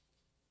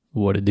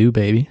What it do,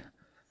 baby?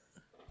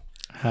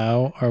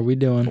 How are we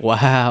doing?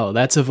 Wow,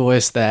 that's a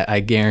voice that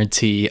I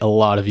guarantee a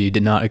lot of you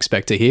did not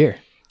expect to hear.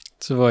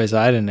 It's a voice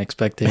I didn't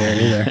expect to hear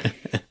either.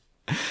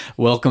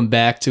 Welcome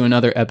back to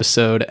another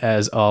episode,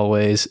 as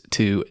always,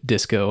 to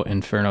Disco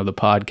Inferno, the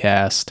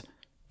podcast.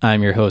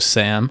 I'm your host,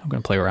 Sam. I'm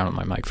going to play around with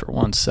my mic for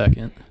 1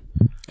 second.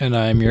 And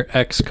I'm your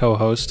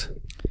ex-co-host,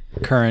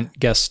 current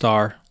guest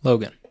star,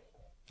 Logan.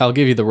 I'll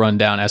give you the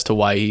rundown as to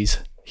why he's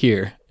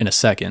here in a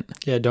second.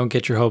 Yeah, don't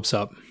get your hopes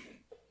up.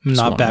 I'm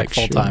not back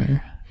full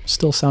time.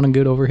 Still sounding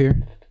good over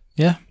here?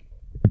 Yeah.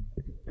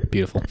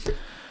 Beautiful.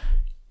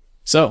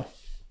 So,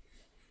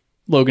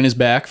 Logan is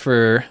back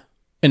for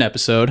an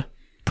episode.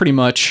 Pretty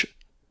much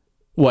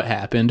what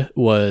happened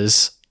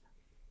was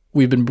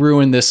we've been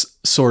brewing this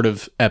sort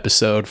of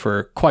episode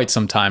for quite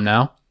some time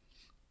now.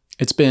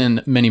 It's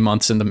been many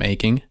months in the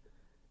making.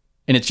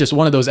 And it's just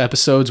one of those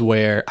episodes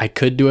where I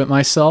could do it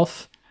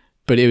myself,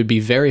 but it would be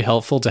very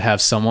helpful to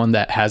have someone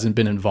that hasn't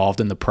been involved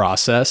in the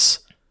process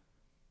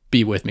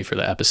be with me for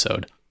the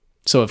episode.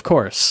 So, of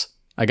course,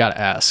 I got to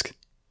ask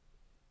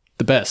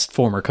the best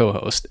former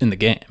co-host in the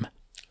game.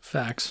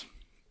 Facts.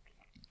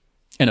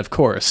 And, of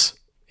course,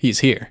 he's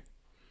here.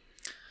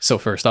 So,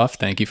 first off,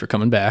 thank you for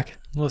coming back.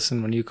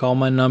 Listen, when you call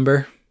my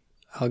number,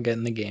 I'll get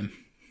in the game.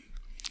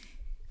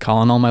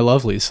 Calling all my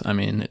lovelies. I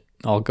mean, it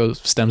all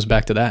stems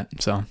back to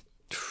that. So,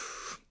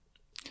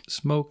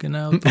 smoking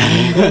out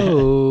the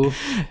window.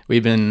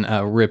 We've been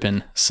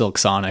ripping Silk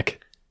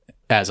Sonic,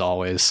 as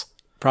always.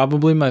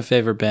 Probably my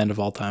favorite band of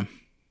all time.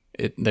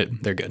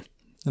 They're good.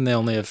 And they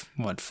only have,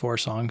 4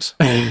 songs?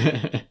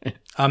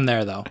 I'm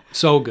there, though.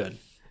 So good.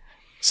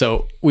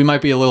 So we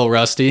might be a little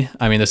rusty.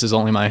 I mean, this is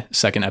only my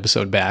second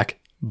episode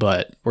back,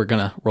 but we're going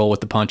to roll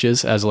with the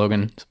punches, as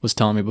Logan was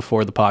telling me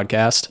before the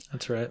podcast.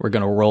 That's right. We're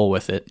going to roll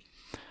with it.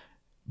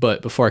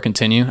 But before I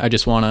continue, I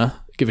just want to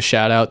give a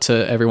shout out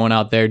to everyone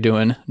out there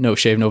doing No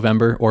Shave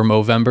November or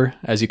Movember.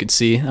 As you can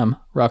see, I'm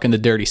rocking the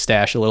dirty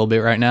stash a little bit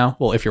right now.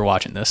 Well, if you're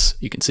watching this,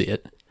 you can see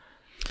it.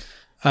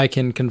 I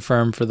can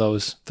confirm for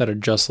those that are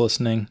just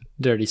listening,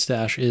 Dirty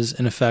Stash is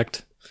in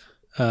effect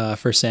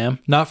for Sam.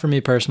 Not for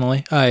me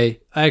personally. I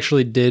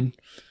actually did.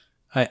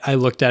 I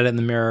looked at it in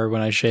the mirror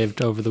when I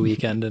shaved over the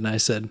weekend and I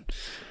said,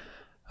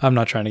 I'm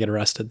not trying to get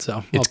arrested,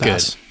 so I'll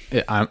pass.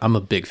 Good. I'm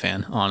a big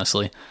fan,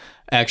 honestly.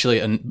 Actually,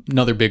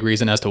 another big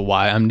reason as to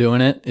why I'm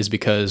doing it is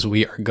because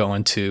we are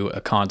going to a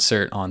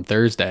concert on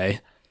Thursday,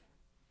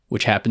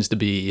 which happens to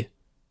be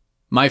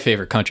my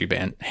favorite country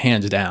band,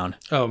 hands down.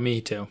 Oh,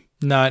 me too.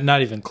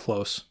 Not even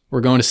close.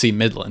 We're going to see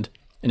Midland.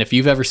 And if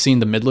you've ever seen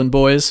the Midland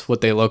Boys, what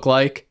they look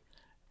like,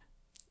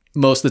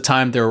 most of the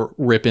time they're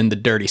ripping the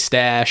dirty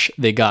stash.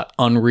 They got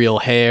unreal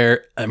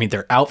hair. I mean,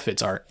 their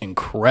outfits are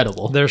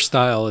incredible. Their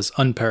style is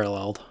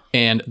unparalleled.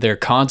 And their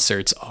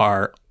concerts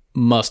are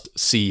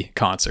must-see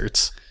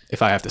concerts,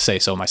 if I have to say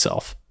so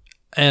myself.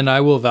 And I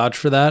will vouch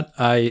for that.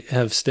 I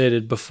have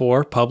stated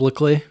before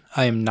publicly,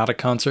 I am not a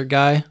concert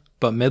guy,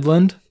 but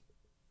Midland,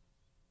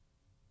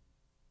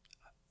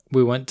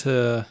 we went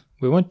to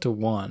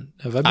one.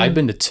 I've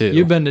been to 2.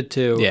 You've been to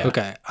 2. Yeah.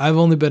 Okay. I've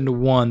only been to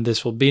 1.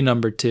 This will be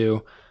number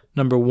 2.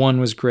 Number 1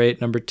 was great.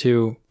 Number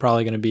 2,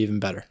 probably going to be even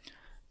better.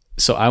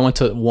 So I went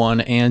to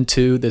 1 and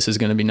 2. This is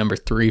going to be number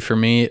 3 for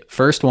me.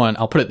 First one,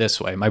 I'll put it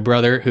this way. My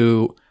brother,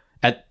 who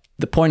at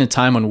the point in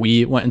time when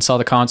we went and saw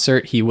the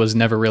concert, he was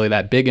never really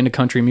that big into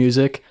country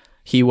music.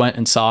 He went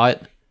and saw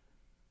it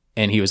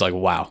and he was like,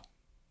 wow,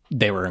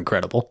 they were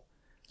incredible.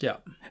 Yeah.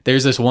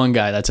 There's this one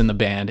guy that's in the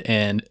band,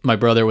 and my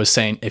brother was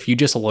saying, if you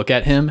just look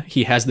at him,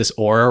 he has this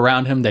aura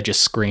around him that just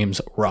screams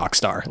rock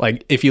star.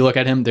 Like, if you look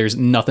at him, there's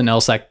nothing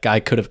else that guy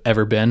could have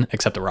ever been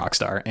except a rock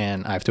star,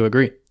 and I have to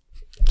agree.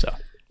 So,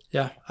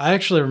 yeah, I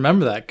actually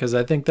remember that because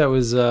I think that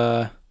was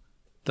the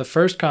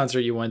first concert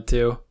you went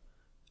to.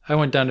 I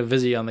went down to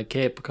visit you on the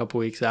Cape a couple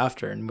weeks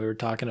after, and we were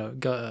talking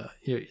to.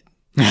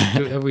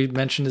 Have we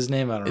mentioned his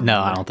name? I don't know.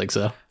 No, I don't think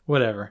so.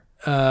 Whatever.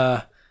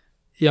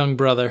 Young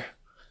brother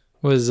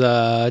was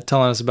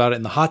telling us about it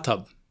in the hot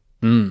tub.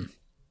 You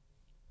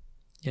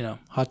know,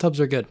 hot tubs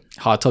are good.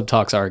 Hot tub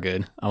talks are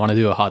good. I want to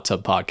do a hot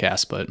tub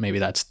podcast, but maybe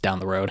that's down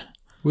the road.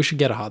 We should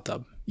get a hot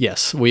tub.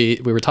 Yes,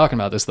 we were talking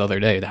about this the other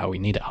day, how we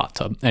need a hot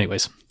tub.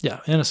 Anyways. Yeah,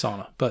 and a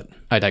sauna, but...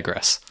 I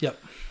digress.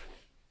 Yep.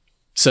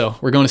 So,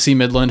 we're going to see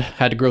Midland.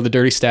 Had to grow the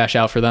dirty stash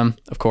out for them,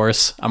 of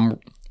course. I'm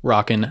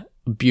rocking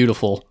a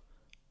beautiful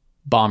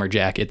bomber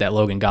jacket that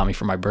Logan got me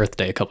for my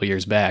birthday a couple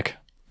years back.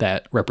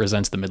 That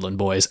represents the Midland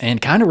Boys and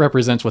kind of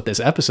represents what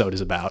this episode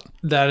is about.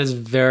 That is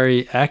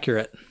very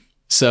accurate.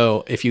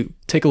 So if you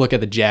take a look at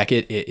the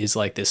jacket, it is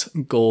like this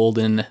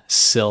golden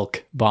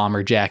silk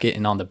bomber jacket.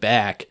 And on the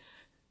back,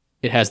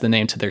 it has the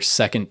name to their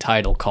second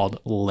title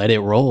called Let It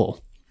Roll.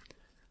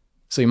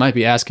 So you might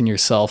be asking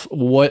yourself,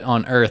 what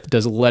on earth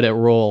does Let It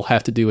Roll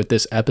have to do with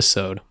this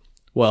episode?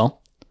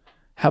 Well,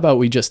 how about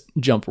we just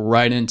jump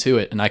right into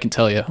it and I can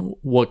tell you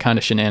what kind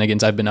of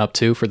shenanigans I've been up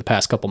to for the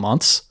past couple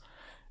months.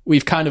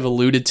 We've kind of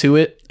alluded to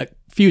it a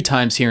few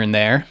times here and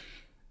there,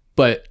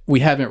 but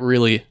we haven't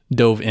really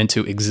dove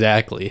into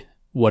exactly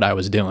what I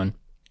was doing.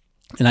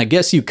 And I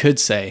guess you could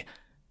say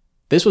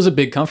this was a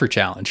big comfort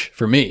challenge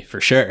for me,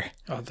 for sure.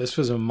 Oh, this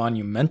was a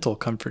monumental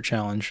comfort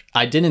challenge.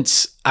 I did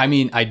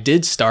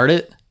start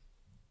it.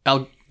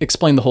 I'll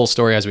explain the whole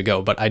story as we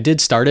go, but I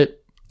did start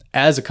it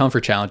as a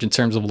comfort challenge in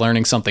terms of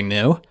learning something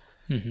new.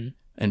 Mm-hmm.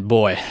 And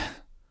boy,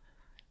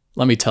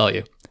 let me tell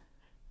you,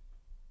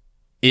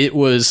 it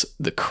was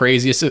the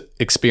craziest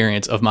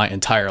experience of my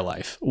entire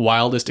life.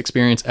 Wildest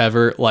experience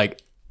ever,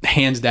 like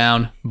hands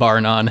down, bar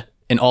none,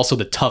 and also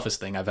the toughest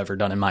thing I've ever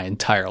done in my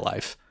entire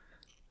life.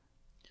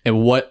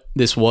 And what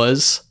this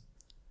was,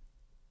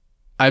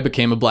 I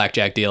became a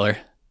blackjack dealer.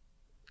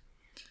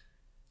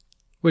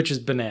 Which is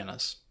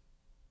bananas.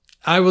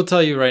 I will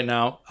tell you right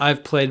now,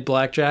 I've played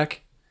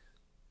blackjack.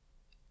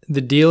 The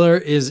dealer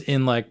is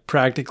in like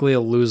practically a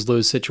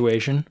lose-lose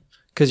situation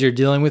because you're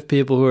dealing with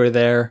people who are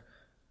there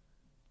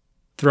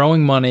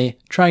throwing money,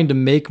 trying to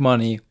make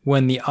money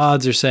when the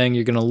odds are saying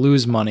you're going to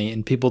lose money,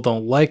 and people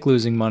don't like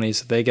losing money,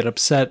 so they get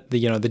upset. The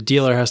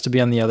dealer has to be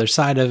on the other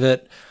side of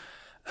it.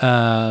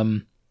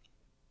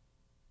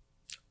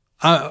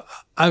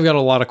 I've got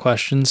a lot of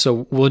questions,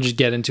 so we'll just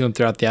get into them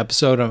throughout the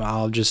episode, and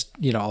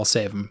I'll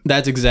save them.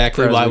 That's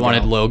exactly why I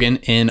wanted Logan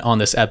in on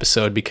this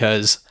episode,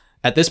 because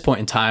at this point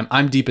in time,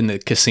 I'm deep in the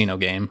casino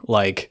game.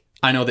 Like,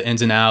 I know the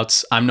ins and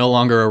outs. I'm no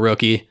longer a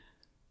rookie.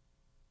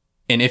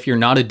 And if you're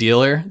not a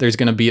dealer, there's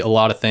going to be a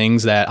lot of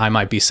things that I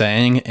might be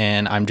saying,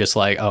 and I'm just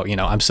like, oh,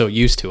 I'm so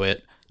used to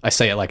it. I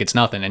say it like it's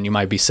nothing, and you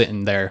might be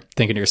sitting there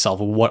thinking to yourself,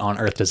 what on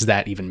earth does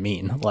that even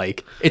mean?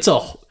 Like, it's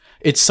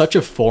such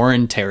a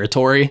foreign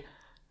territory.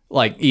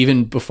 Like,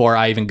 even before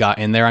I even got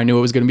in there, I knew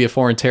it was going to be a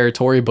foreign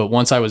territory. But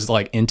once I was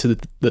like into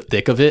the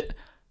thick of it,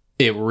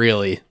 it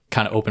really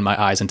kind of opened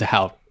my eyes into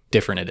how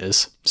different it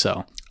is.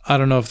 So I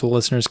don't know if the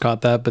listeners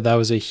caught that, but that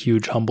was a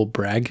huge humble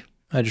brag.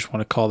 I just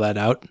want to call that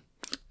out.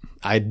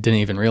 I didn't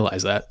even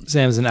realize that.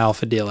 Sam's an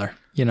alpha dealer.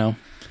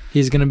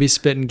 He's going to be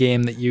spitting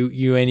game that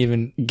you ain't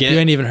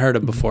even heard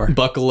of before.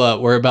 Buckle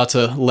up. We're about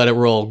to let it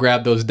roll.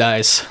 Grab those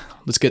dice.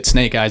 Let's get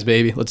snake eyes,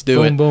 baby. Let's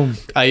do it. Boom.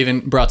 I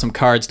even brought some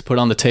cards to put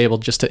on the table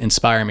just to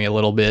inspire me a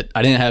little bit.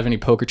 I didn't have any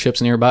poker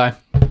chips nearby.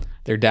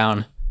 They're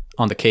down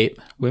on the Cape.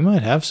 We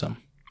might have some.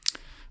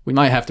 We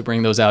might have to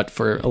bring those out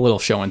for a little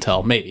show and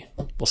tell. Maybe.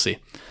 We'll see.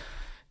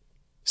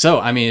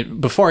 So,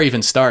 before I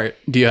even start,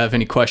 do you have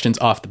any questions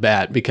off the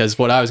bat? Because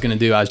what I was going to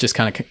do, I was just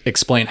kind of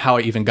explain how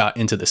I even got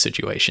into the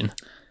situation.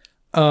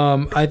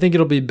 I think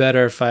it'll be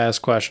better if I ask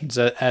questions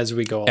as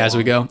we go along. As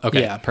we go?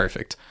 Okay, yeah.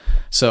 Perfect.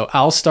 So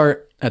I'll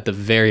start at the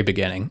very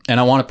beginning. And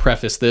I want to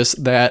preface this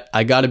that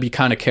I got to be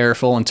kind of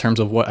careful in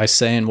terms of what I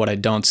say and what I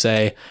don't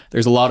say.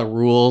 There's a lot of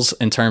rules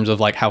in terms of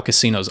like how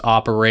casinos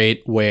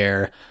operate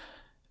where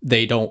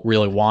they don't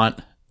really want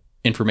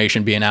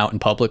information being out in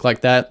public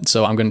like that.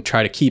 So I'm going to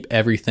try to keep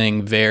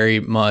everything very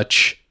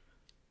much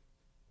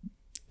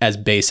as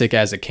basic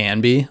as it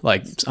can be.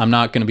 Like, I'm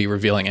not going to be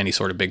revealing any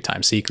sort of big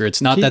time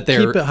secrets. Not that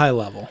they're... Keep it high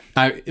level.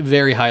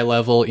 Very high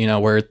level.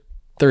 We're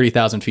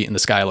 30,000 feet in the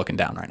sky looking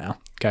down right now.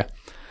 Okay.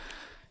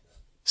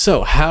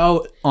 So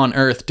how on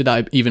earth did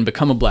I even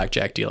become a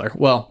blackjack dealer?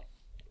 Well,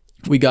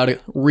 we got to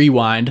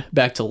rewind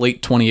back to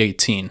late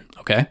 2018.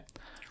 Okay.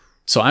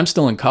 So I'm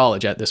still in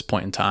college at this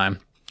point in time.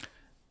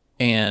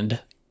 And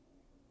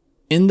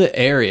in the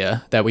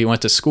area that we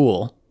went to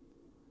school,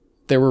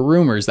 there were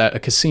rumors that a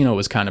casino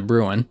was kind of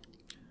brewing.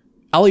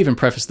 I'll even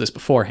preface this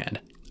beforehand.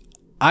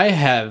 I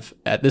have,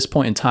 at this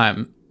point in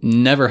time,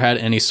 never had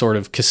any sort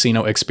of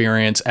casino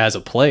experience as a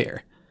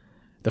player.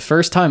 The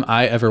first time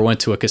I ever went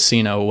to a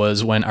casino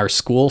was when our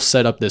school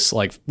set up this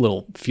like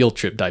little field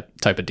trip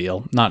type of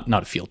deal. Not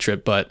a field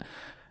trip, but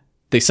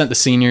they sent the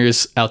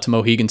seniors out to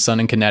Mohegan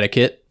Sun in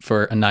Connecticut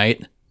for a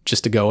night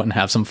just to go and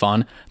have some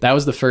fun. That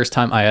was the first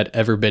time I had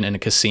ever been in a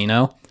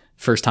casino.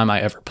 First time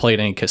I ever played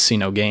any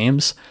casino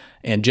games.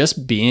 And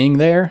just being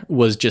there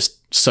was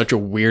just such a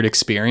weird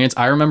experience.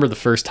 I remember the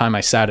first time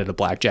I sat at a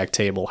blackjack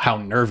table, how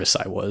nervous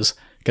I was.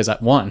 Because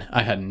one,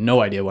 I had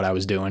no idea what I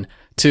was doing.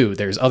 Two,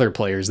 there's other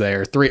players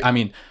there. Three,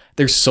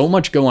 there's so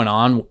much going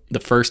on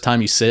the first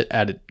time you sit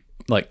at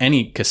like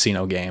any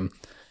casino game.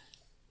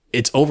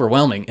 It's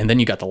overwhelming. And then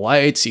you got the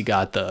lights, you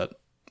got the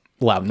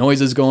loud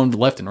noises going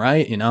left and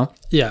right,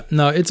 Yeah,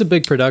 no, it's a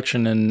big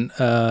production. And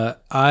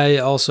I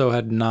also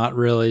had not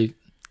really...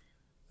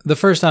 The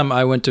first time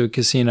I went to a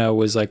casino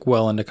was like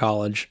well into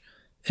college,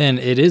 and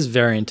it is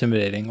very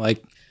intimidating.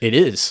 Like, it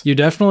is. You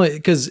definitely,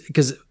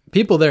 because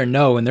people there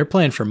know, and they're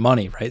playing for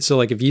money, right? So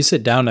like if you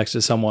sit down next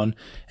to someone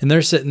and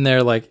they're sitting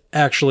there like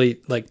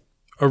actually like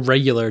a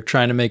regular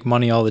trying to make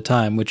money all the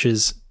time, which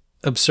is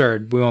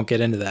absurd. We won't get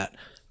into that.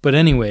 But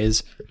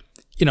anyways,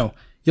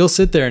 you'll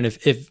sit there, and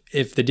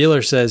if the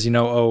dealer says,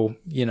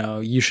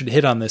 you should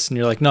hit on this, and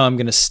you're like, no, I'm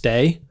going to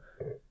stay.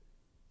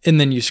 And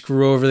then you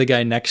screw over the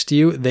guy next to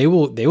you, they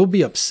will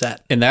be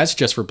upset. And that's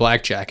just for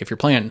blackjack. If you're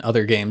playing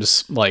other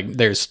games, like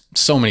there's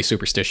so many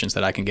superstitions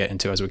that I can get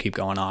into as we keep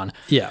going on.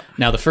 Yeah.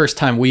 Now, the first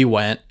time we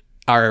went,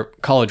 our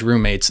college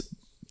roommates,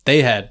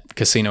 they had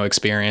casino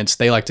experience.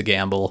 They like to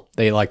gamble.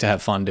 They like to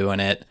have fun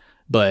doing it.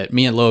 But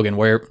me and Logan,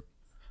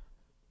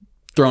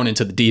 thrown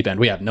into the deep end.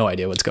 We have no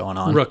idea what's going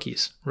on.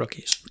 Rookies.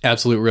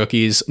 Absolute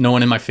rookies. No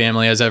one in my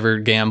family has ever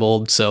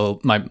gambled. So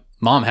my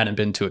mom hadn't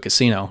been to a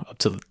casino up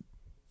to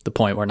the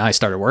point when I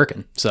started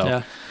working.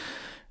 So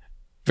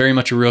very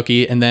much a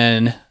rookie. And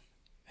then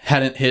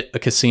hadn't hit a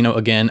casino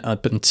again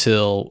up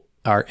until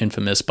our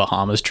infamous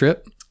Bahamas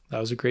trip. That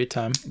was a great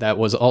time. That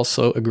was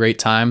also a great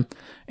time.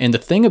 And the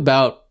thing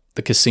about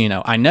the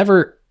casino, I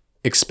never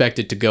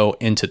expected to go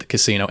into the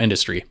casino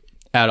industry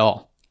at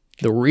all.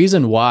 The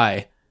reason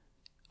why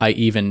I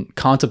even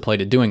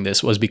contemplated doing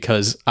this was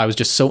because I was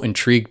just so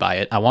intrigued by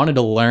it. I wanted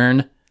to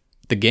learn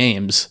the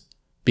games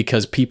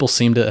because people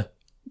seem to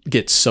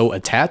get so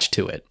attached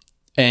to it.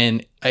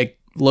 And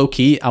low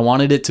key, I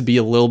wanted it to be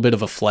a little bit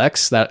of a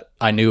flex that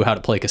I knew how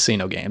to play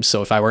casino games.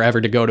 So if I were ever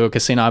to go to a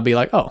casino, I'd be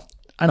like, oh,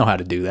 I know how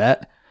to do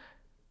that.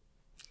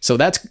 So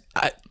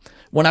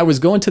when I was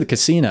going to the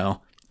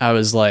casino, I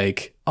was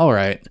like, all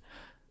right,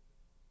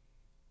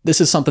 this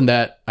is something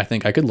that I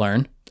think I could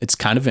learn. It's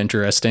kind of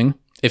interesting.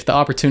 If the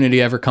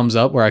opportunity ever comes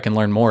up where I can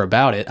learn more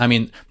about it, I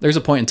mean, there's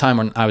a point in time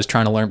when I was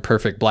trying to learn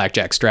perfect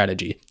blackjack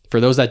strategy. For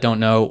those that don't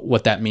know,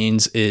 what that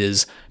means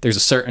is there's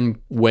a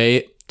certain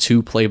way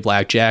to play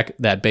blackjack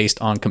that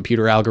based on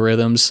computer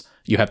algorithms,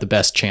 you have the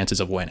best chances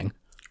of winning.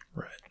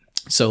 Right.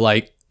 So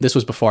like this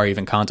was before I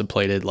even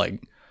contemplated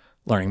like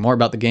learning more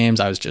about the games.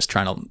 I was just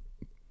trying to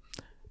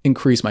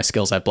increase my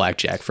skills at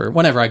blackjack for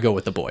whenever I go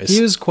with the boys.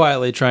 He was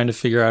quietly trying to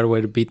figure out a way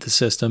to beat the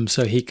system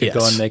so he could go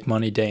Yes. and make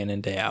money day in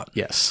and day out.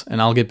 Yes,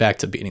 and I'll get back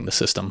to beating the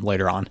system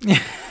later on.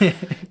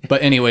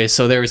 But anyway,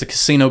 so there was a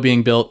casino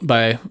being built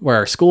by where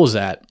our school is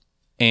at,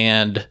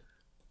 and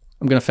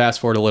I'm going to fast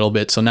forward a little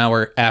bit. So now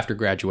we're after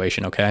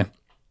graduation, okay?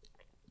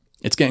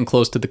 It's getting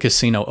close to the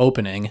casino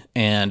opening,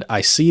 and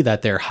I see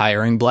that they're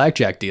hiring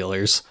blackjack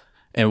dealers,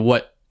 and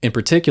what in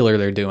particular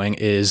they're doing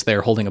is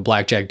they're holding a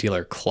blackjack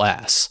dealer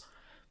class.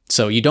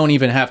 So you don't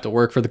even have to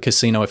work for the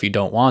casino if you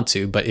don't want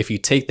to, but if you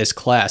take this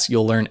class,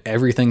 you'll learn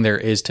everything there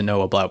is to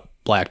know about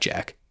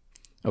blackjack.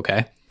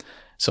 Okay?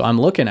 So I'm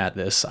looking at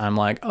this. I'm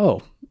like,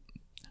 oh,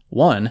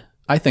 one,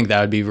 I think that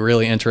would be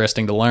really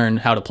interesting to learn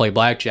how to play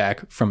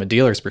blackjack from a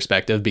dealer's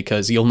perspective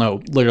because you'll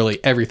know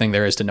literally everything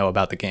there is to know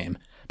about the game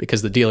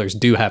because the dealers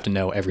do have to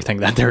know everything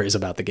that there is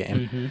about the game.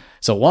 Mm-hmm.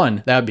 So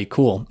one, that would be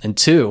cool. And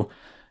two,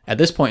 at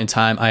this point in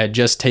time, I had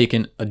just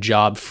taken a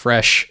job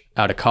fresh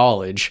out of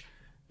college,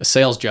 a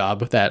sales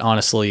job that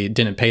honestly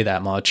didn't pay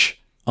that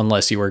much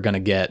unless you were going to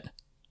get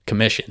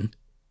commission.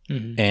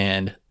 Mm-hmm.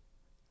 And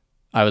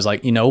I was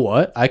like, you know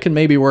what? I could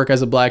maybe work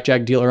as a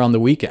blackjack dealer on the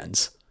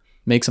weekends,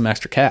 make some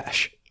extra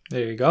cash.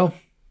 There you go.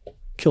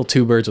 Kill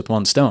two birds with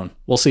one stone.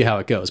 We'll see how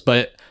it goes.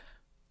 But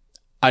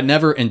I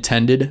never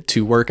intended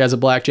to work as a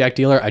blackjack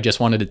dealer. I just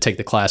wanted to take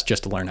the class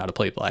just to learn how to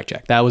play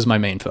blackjack. That was my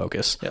main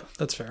focus. Yeah,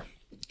 that's fair.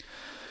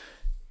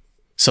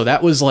 So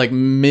that was like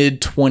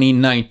mid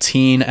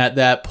 2019 at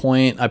that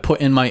point. I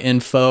put in my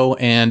info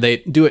and they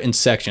do it in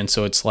sections.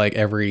 So it's like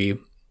every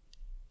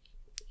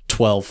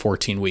 12,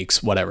 14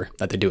 weeks, whatever,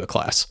 that they do a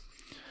class.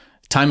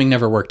 Timing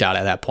never worked out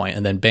at that point.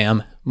 And then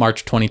bam,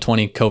 March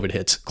 2020, COVID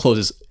hits,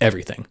 closes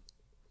everything.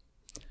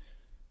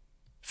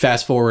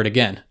 Fast forward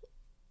again.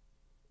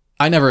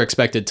 I never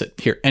expected to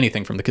hear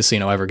anything from the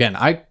casino ever again.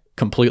 I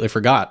completely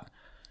forgot.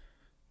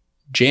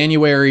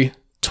 January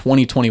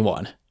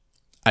 2021.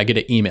 I get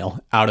an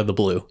email out of the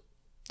blue.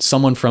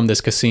 Someone from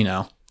this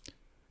casino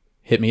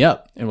hit me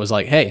up and was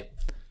like, hey,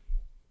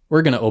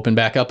 we're going to open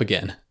back up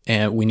again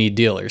and we need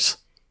dealers.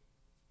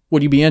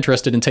 Would you be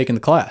interested in taking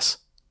the class?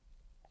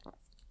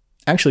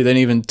 Actually, they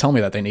didn't even tell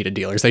me that they needed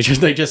dealers. They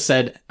just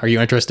said, are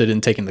you interested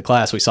in taking the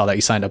class? We saw that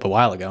you signed up a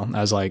while ago.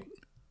 I was like,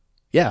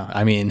 yeah,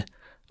 I mean,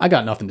 I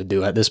got nothing to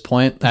do at this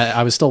point.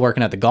 I was still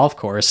working at the golf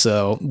course,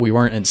 so we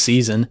weren't in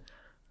season.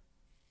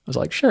 I was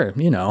like, sure,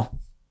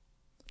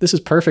 this is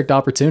perfect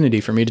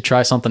opportunity for me to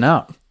try something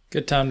out.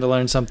 Good time to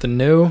learn something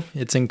new.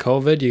 It's in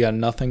COVID. You got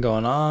nothing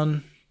going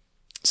on.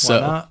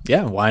 So, why not?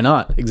 Yeah, why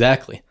not?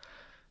 Exactly.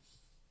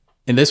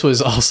 And this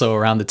was also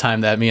around the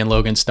time that me and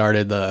Logan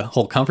started the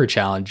whole comfort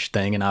challenge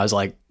thing. And I was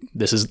like,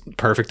 this is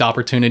perfect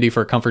opportunity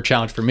for a comfort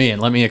challenge for me.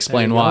 And let me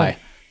explain why.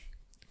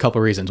 A couple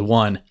of reasons.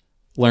 One,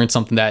 learn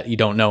something that you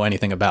don't know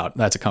anything about.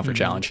 That's a comfort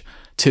challenge.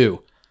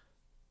 Two,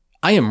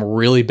 I am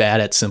really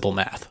bad at simple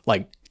math.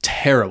 Like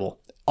terrible.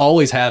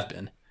 Always have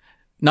been.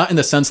 Not in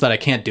the sense that I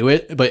can't do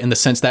it, but in the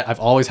sense that I've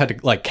always had to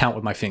like count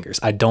with my fingers.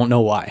 I don't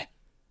know why.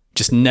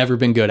 Just never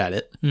been good at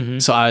it. Mm-hmm.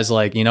 So I was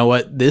like, you know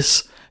what?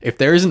 If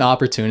there is an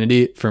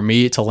opportunity for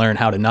me to learn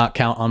how to not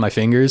count on my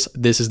fingers,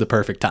 this is the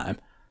perfect time.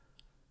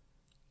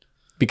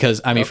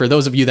 Because, I mean, for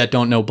those of you that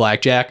don't know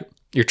blackjack,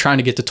 you're trying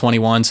to get to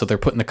 21, so they're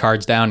putting the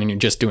cards down and you're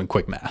just doing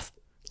quick math.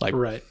 Like,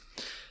 right.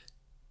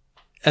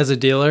 As a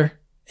dealer,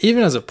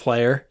 even as a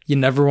player, you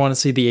never want to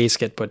see the ace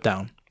get put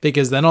down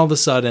because then all of a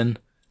sudden,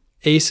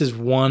 ace is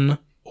 1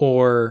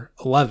 or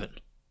 11.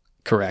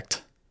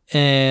 Correct.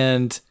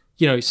 And,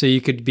 so you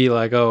could be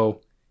like,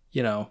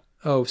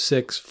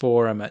 6,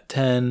 4, I'm at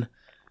 10.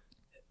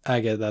 I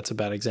guess that's a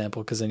bad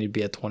example because then you'd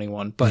be at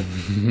 21, but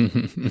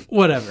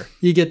whatever.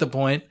 You get the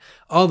point.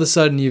 All of a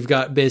sudden, you've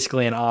got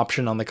basically an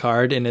option on the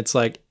card, and it's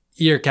like,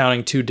 you're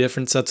counting two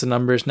different sets of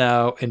numbers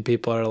now, and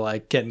people are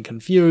like getting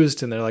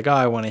confused, and they're like, oh,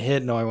 I want to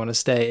hit, no, I want to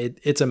stay.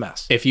 It's a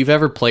mess. If you've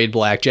ever played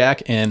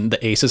blackjack and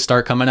the aces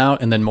start coming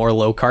out and then more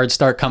low cards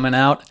start coming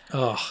out,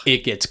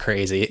 it gets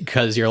crazy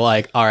because you're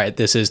like, all right,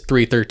 this is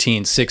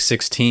 313,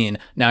 616.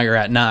 Now you're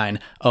at 9.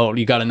 Oh,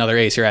 you got another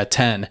ace. You're at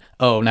 10.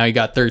 Oh, now you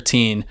got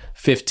 13,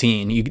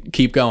 15. You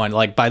keep going.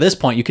 Like by this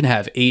point, you can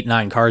have 8,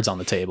 9 cards on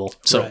the table.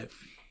 So. Right.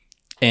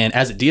 And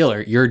as a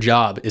dealer, your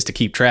job is to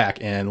keep track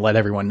and let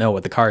everyone know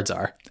what the cards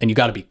are. And you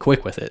got to be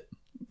quick with it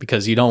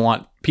because you don't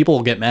want people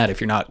will get mad if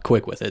you're not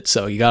quick with it.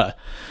 So you gotta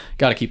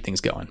keep things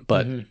going.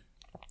 But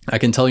I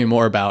can tell you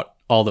more about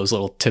all those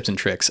little tips and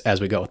tricks as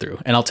we go through.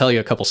 And I'll tell you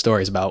a couple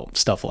stories about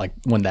stuff like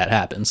when that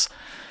happens.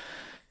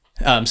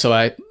 So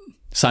I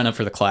sign up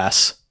for the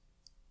class,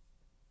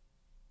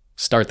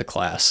 start the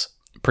class.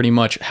 Pretty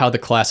much how the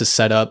class is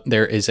set up,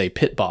 there is a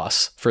pit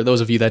boss. For those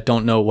of you that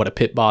don't know what a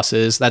pit boss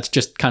is, that's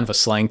just kind of a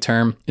slang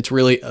term. It's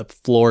really a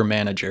floor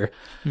manager.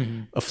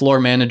 A floor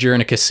manager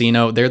in a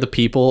casino, they're the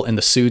people in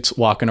the suits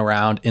walking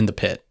around in the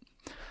pit.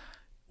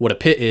 What a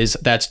pit is,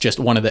 that's just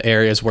one of the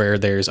areas where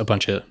there's a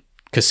bunch of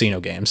casino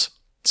games.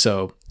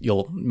 So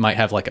might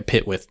have like a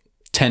pit with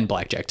 10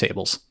 blackjack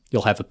tables.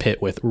 You'll have a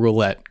pit with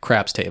roulette,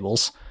 craps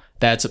tables.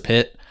 That's a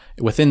pit.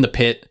 Within the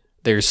pit,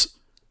 there's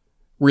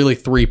really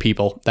 3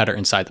 people that are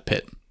inside the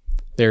pit.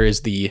 There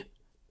is the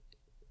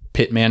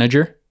pit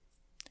manager.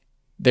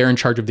 They're in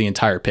charge of the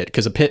entire pit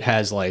because a pit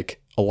has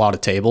like a lot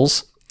of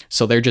tables.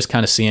 So they're just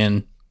kind of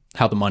seeing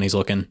how the money's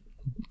looking,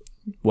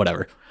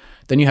 whatever.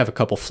 Then you have a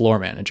couple floor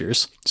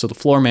managers. So the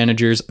floor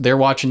managers, they're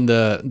watching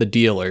the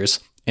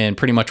dealers, and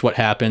pretty much what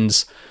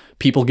happens,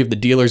 people give the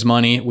dealers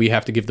money. We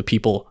have to give the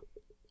people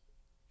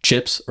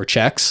chips or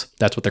checks.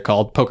 That's what they're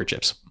called, poker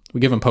chips.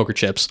 We give them poker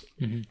chips.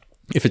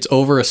 If it's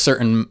over a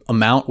certain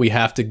amount, we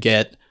have to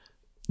get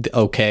the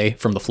okay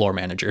from the floor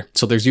manager.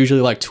 So there's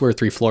usually like 2 or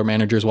 3 floor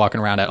managers walking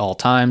around at all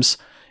times.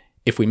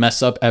 If we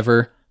mess up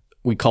ever,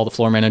 we call the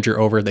floor manager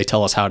over. They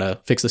tell us how to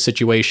fix the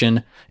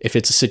situation. If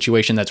it's a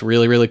situation that's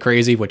really, really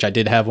crazy, which I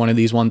did have one of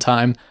these one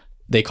time,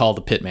 they call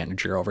the pit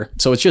manager over.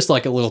 So it's just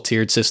like a little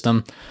tiered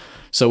system.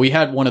 So we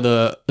had one of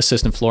the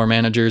assistant floor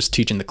managers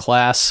teaching the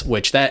class,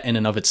 which that in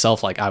and of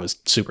itself, like I was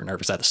super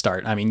nervous at the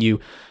start. I mean, you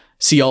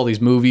see all these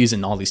movies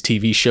and all these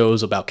TV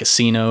shows about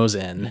casinos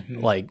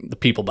and like the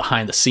people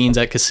behind the scenes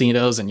at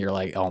casinos. And you're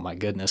like, oh my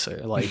goodness,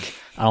 like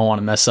I don't want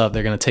to mess up.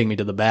 They're going to take me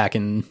to the back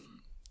and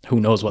who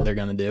knows what they're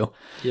going to do.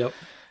 Yep.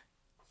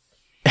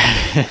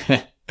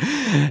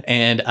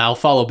 And I'll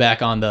follow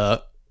back on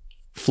the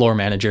floor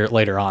manager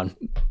later on.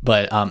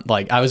 But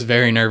like I was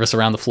very nervous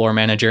around the floor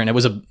manager, and it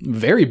was a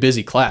very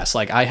busy class.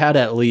 Like I had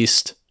at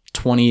least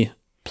 20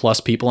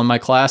 plus people in my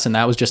class, and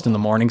that was just in the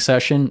morning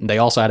session. They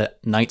also had a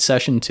night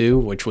session too,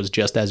 which was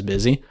just as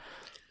busy.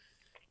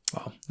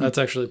 Wow, that's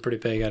actually pretty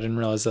big. I didn't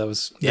realize that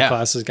was the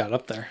classes got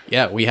up there.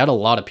 Yeah, we had a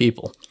lot of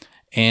people.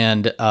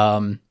 And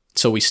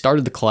so we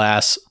started the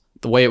class.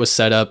 The way it was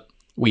set up,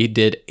 we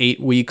did 8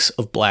 weeks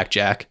of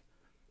blackjack,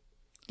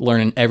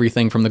 learning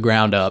everything from the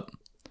ground up.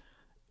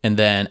 And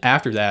then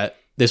after that,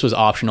 this was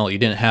optional. You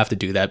didn't have to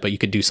do that, but you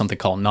could do something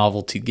called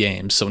novelty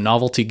games. So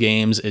novelty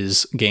games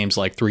is games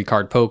like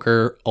 3-card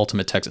poker,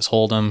 Ultimate Texas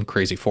Hold'em,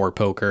 Crazy 4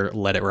 poker,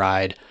 Let It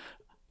Ride,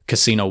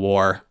 Casino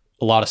War,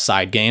 a lot of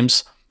side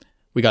games.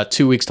 We got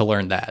 2 weeks to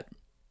learn that.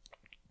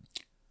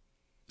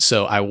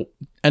 So I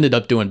ended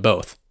up doing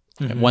both.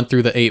 I went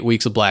through the 8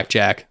 weeks of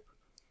blackjack.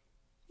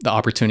 The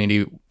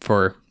opportunity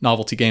for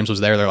novelty games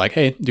was there. They're like,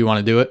 hey, do you want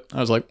to do it? I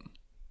was like,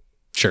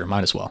 sure,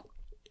 might as well.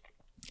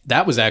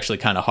 That was actually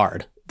kind of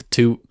hard.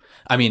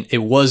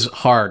 It was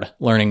hard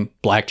learning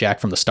blackjack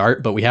from the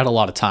start, but we had a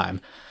lot of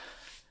time.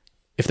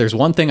 If there's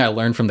one thing I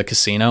learned from the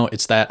casino,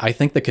 it's that I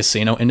think the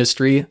casino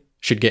industry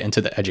should get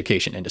into the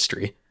education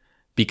industry,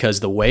 because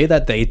the way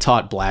that they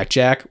taught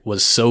blackjack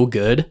was so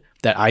good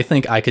that I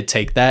think I could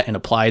take that and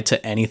apply it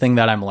to anything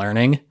that I'm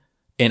learning,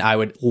 and I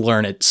would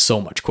learn it so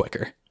much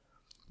quicker.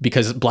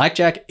 Because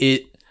blackjack,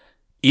 it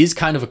is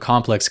kind of a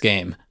complex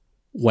game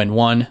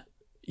when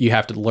you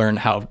have to learn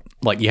how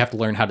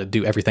to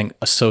do everything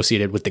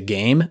associated with the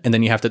game, and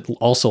then you have to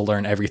also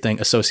learn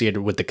everything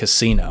associated with the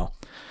casino.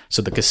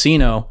 So the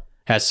casino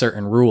has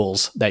certain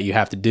rules that you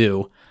have to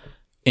do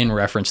in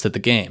reference to the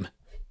game.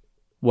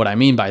 What I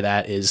mean by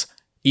that is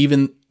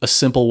even a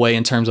simple way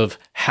in terms of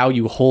how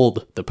you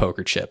hold the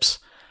poker chips,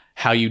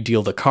 how you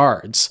deal the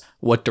cards,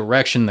 what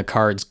direction the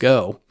cards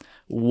go.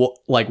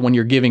 Like when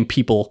you're giving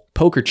people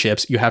poker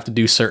chips, you have to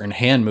do certain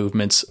hand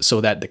movements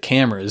so that the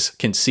cameras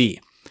can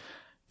see.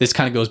 This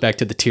kind of goes back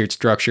to the tiered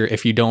structure.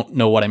 If you don't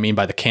know what I mean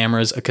by the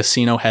cameras, a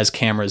casino has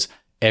cameras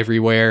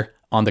everywhere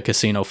on the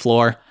casino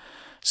floor.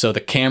 So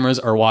the cameras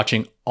are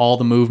watching all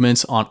the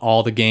movements on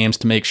all the games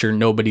to make sure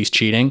nobody's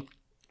cheating.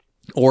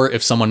 Or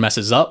if someone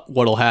messes up,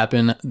 what'll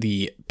happen?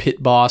 The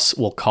pit boss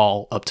will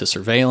call up to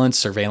surveillance.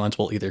 Surveillance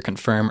will either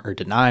confirm or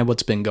deny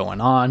what's been going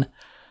on.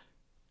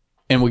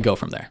 And we go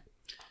from there.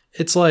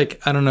 It's like,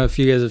 I don't know if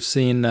you guys have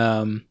seen,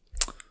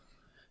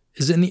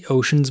 is it in the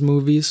Ocean's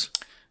movies?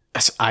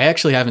 I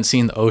actually haven't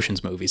seen the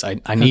Ocean's movies.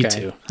 I need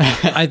to.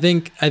 I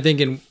think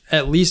in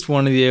at least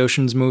one of the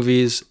Ocean's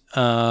movies,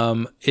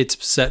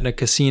 it's set in a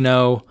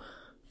casino,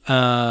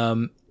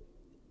 and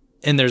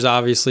there's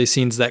obviously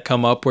scenes that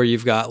come up where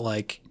you've got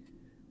like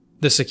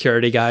the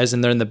security guys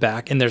and they're in the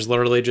back, and there's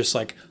literally just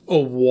like a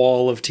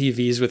wall of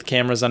TVs with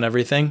cameras on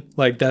everything.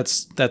 Like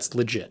that's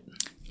legit.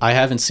 I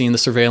haven't seen the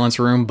surveillance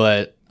room,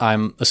 but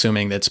I'm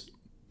assuming that's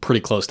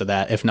pretty close to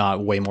that, if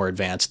not way more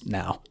advanced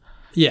now.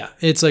 Yeah,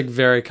 it's like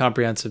very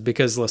comprehensive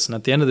because listen,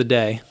 at the end of the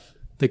day,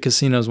 the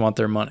casinos want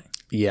their money.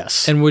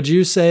 Yes. And would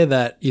you say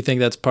that you think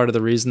that's part of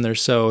the reason they're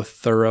so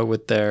thorough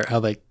with their how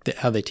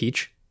they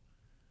teach?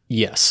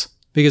 Yes.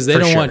 Because they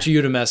don't want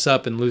you to mess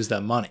up and lose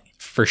that money.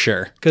 For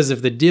sure. Because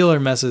if the dealer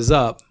messes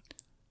up,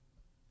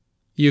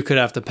 you could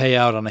have to pay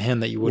out on a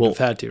hand that you wouldn't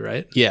have had to,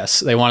 right? Yes.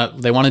 They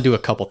want to do a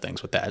couple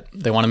things with that.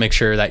 They want to make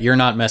sure that you're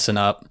not messing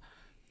up.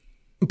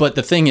 But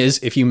the thing is,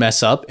 if you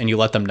mess up and you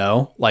let them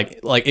know, like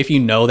if you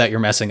know that you're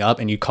messing up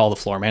and you call the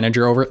floor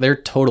manager over, they're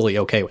totally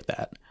okay with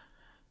that.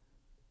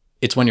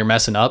 It's when you're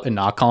messing up and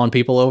not calling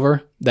people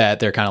over that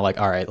they're kind of like,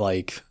 all right,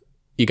 like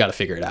you got to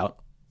figure it out.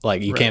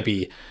 Like you can't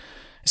be,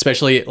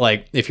 especially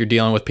like if you're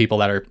dealing with people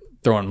that are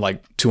throwing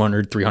like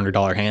 $200,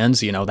 $300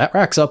 hands, you know, that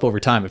racks up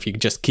over time if you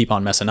just keep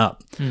on messing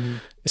up,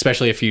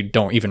 especially if you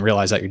don't even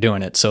realize that you're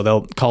doing it. So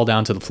they'll call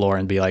down to the floor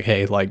and be like,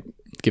 hey, like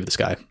give this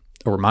guy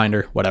a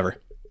reminder, whatever.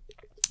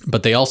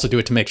 But they also do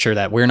it to make sure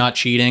that we're not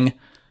cheating.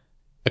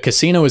 A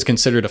casino is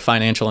considered a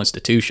financial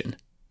institution,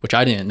 which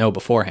I didn't know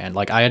beforehand.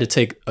 Like I had to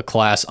take a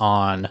class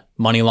on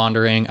money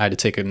laundering. I had to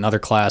take another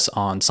class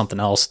on something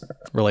else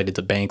related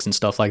to banks and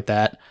stuff like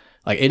that.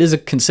 Like it is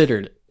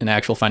considered an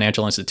actual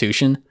financial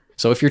institution.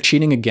 So if you're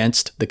cheating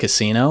against the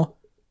casino,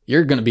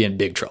 you're going to be in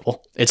big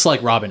trouble. It's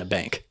like robbing a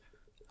bank.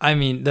 I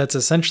mean, that's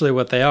essentially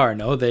what they are.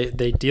 No, they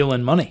deal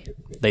in money.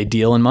 They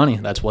deal in money.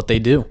 That's what they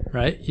do.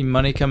 Right?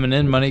 Money coming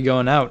in, money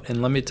going out.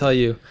 And let me tell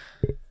you,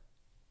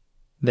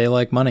 they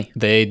like money.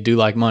 They do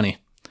like money.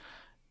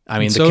 I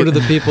mean, so do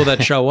the people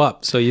that show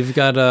up. So you've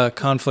got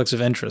conflicts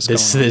of interest going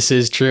on. This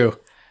is true.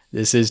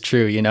 This is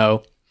true. You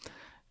know,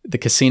 the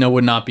casino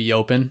would not be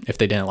open if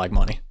they didn't like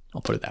money.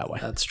 I'll put it that way.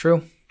 That's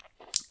true.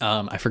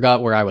 I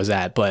forgot where I was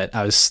at, but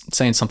I was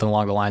saying something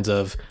along the lines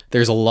of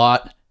there's a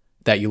lot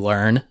that you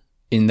learn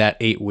in that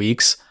 8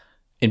 weeks,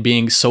 and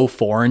being so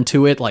foreign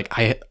to it. Like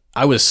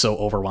I was so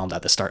overwhelmed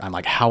at the start. I'm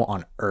like, how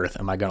on earth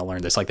am I going to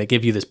learn this? Like they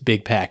give you this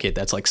big packet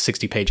that's like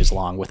 60 pages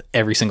long with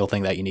every single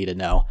thing that you need to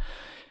know.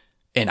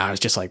 And I was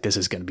just like, this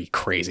is going to be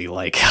crazy.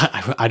 Like,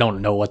 I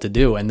don't know what to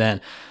do. And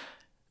then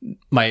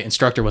my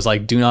instructor was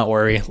like, do not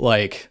worry.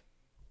 Like,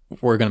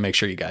 we're going to make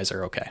sure you guys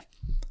are okay.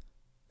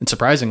 And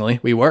surprisingly,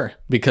 we were,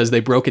 because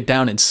they broke it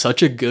down in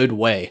such a good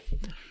way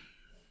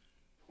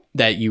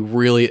that you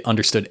really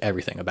understood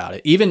everything about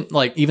it. Even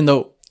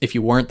though if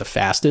you weren't the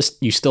fastest,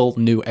 you still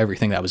knew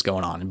everything that was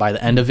going on. And by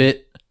the end of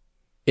it,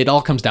 it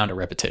all comes down to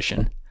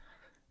repetition.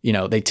 You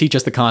know, they teach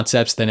us the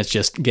concepts, then it's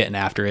just getting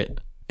after it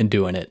and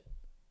doing it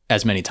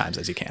as many times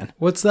as you can.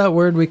 What's that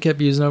word we kept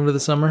using over the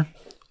summer?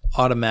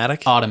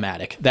 Automatic?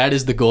 Automatic. That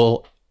is the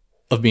goal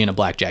of being a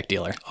blackjack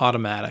dealer.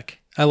 Automatic.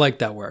 I like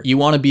that word. You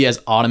want to be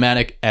as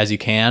automatic as you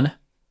can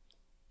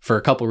for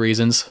a couple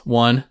reasons.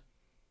 One,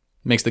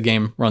 makes the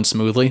game run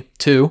smoothly.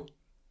 Two,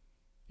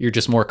 you're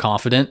just more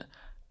confident.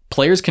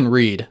 Players can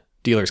read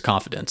dealers'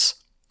 confidence.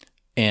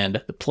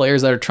 And the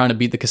players that are trying to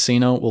beat the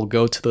casino will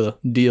go to the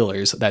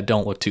dealers that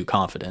don't look too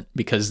confident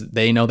because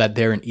they know that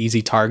they're an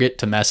easy target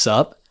to mess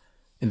up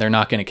and they're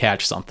not going to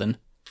catch something.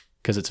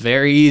 Because it's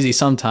very easy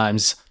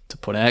sometimes to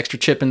put an extra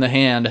chip in the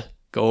hand,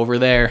 go over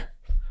there,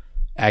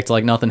 act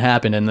like nothing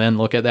happened, and then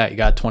look at that. You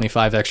got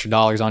 $25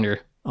 extra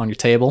on your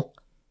table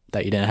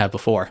that you didn't have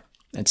before.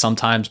 And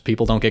sometimes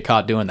people don't get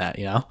caught doing that,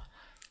 you know?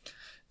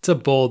 It's a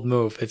bold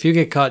move. If you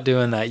get caught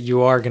doing that,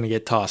 you are going to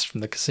get tossed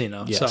from the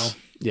casino. Yes.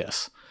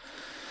 Yes.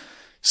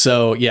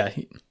 So, yeah,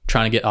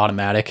 trying to get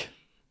automatic.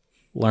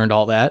 Learned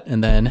all that.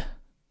 And then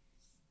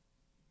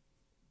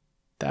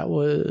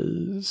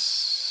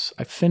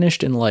I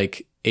finished in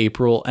like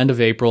April, end of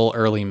April,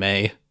 early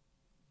May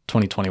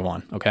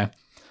 2021. Okay.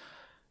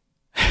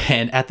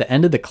 And at the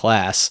end of the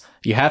class,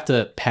 you have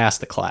to pass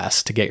the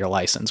class to get your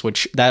license,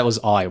 which that was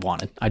all I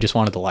wanted. I just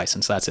wanted the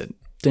license. That's it.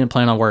 Didn't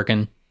plan on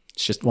working.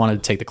 Just wanted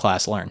to take the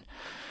class, learn.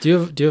 Do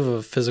you have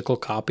a physical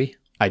copy?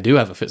 I do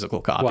have a physical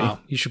copy. Wow.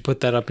 You should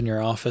put that up in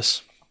your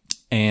office.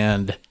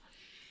 And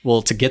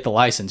well, to get the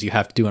license, you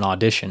have to do an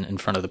audition in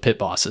front of the pit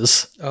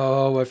bosses.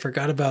 Oh, I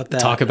forgot about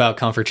that. Talk about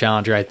comfort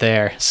challenge right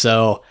there.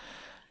 So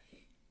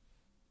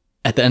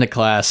at the end of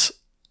class,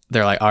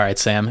 they're like, all right,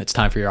 Sam, it's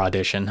time for your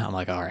audition. I'm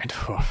like, all right,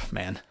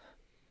 man.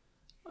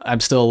 I'm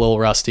still a little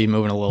rusty,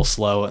 moving a little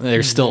slow.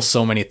 There's still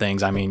so many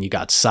things. I mean, you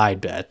got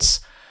side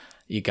bets.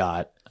 You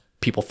got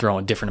people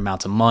throwing different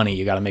amounts of money.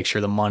 You got to make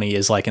sure the money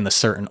is like in the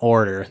certain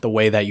order. The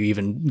way that you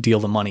even deal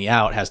the money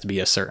out has to be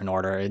a certain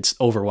order. It's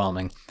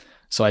overwhelming.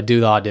 So I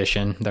do the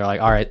audition. They're like,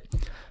 all right,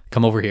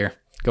 come over here.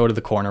 Go to the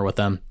corner with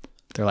them.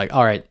 They're like,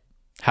 all right,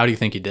 how do you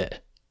think you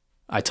did?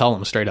 I tell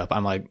them straight up.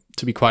 I'm like,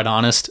 to be quite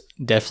honest,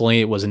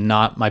 definitely it was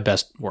not my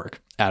best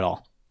work at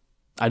all.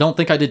 I don't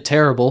think I did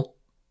terrible,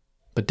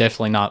 but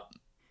definitely not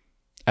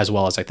as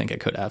well as I think I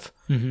could have.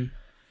 Mm-hmm.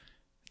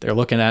 They're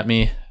looking at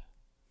me.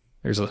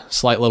 There's a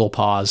slight little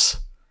pause.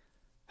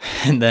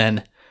 And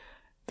then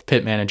the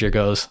pit manager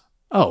goes,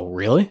 "Oh,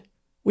 really?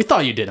 We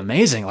thought you did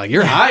amazing. Like,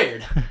 you're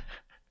hired."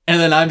 And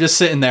then I'm just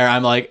sitting there.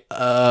 I'm like,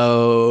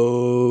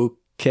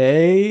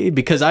 okay,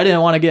 because I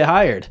didn't want to get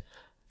hired.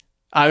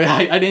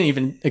 I didn't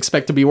even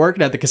expect to be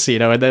working at the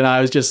casino. And then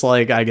I was just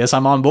like, I guess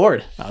I'm on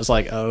board. I was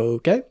like,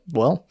 okay,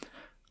 well,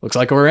 looks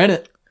like we're in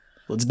it.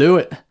 Let's do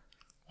it.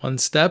 One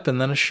step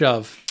and then a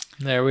shove.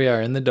 There we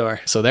are in the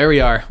door. So there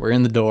we are. We're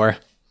in the door.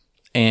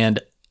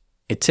 And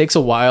it takes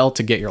a while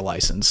to get your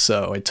license.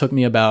 So it took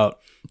me about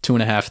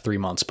 2.5, 3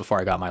 months before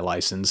I got my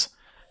license.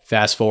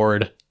 Fast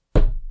forward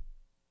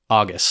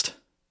August.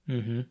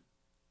 Mm-hmm.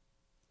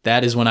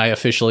 That is when I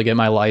officially get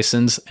my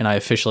license, and I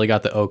officially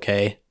got the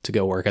okay to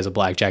go work as a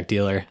blackjack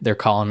dealer. They're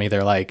calling me.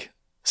 They're like,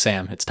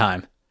 "Sam, it's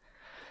time."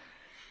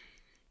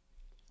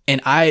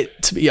 And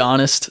to be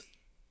honest,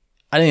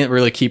 I didn't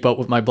really keep up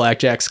with my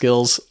blackjack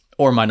skills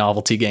or my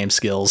novelty game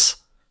skills.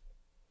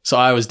 So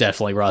I was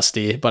definitely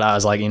rusty, but I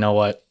was like, you know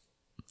what?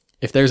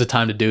 If there's a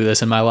time to do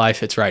this in my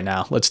life, it's right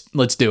now. Let's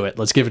do it.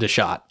 Let's give it a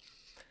shot.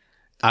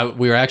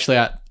 We were actually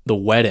at the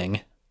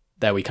wedding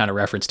that we kind of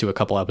referenced to a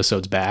couple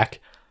episodes back,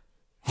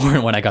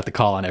 when I got the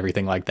call and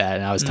everything like that.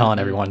 And I was telling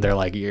everyone, they're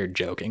like, "You're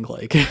joking."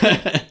 Like,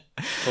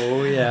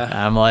 oh yeah.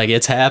 I'm like,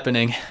 it's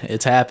happening.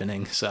 It's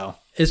happening. So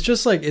it's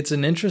just like, it's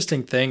an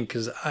interesting thing.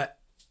 Cause I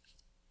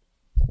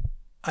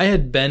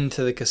had been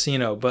to the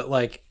casino, but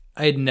like,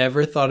 I had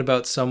never thought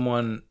about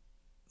someone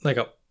like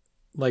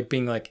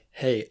being like,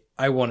 "Hey,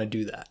 I want to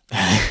do that."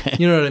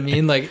 You know what I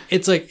mean? Like,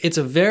 it's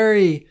a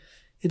very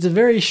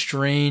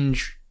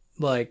strange,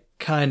 like,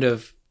 kind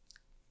of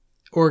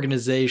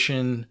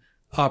organization,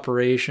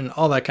 operation,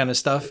 all that kind of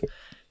stuff.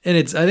 And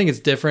I think it's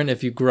different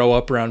if you grow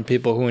up around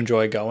people who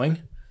enjoy going,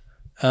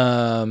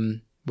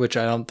 which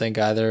I don't think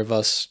either of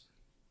us,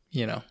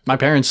 my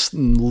parents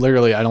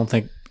literally, I don't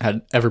think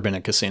had ever been at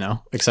a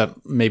casino,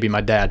 except maybe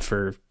my dad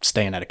for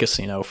staying at a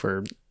casino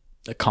for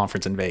a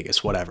conference in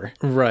Vegas, whatever.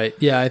 Right.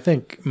 Yeah. I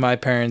think my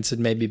parents had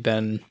maybe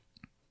been,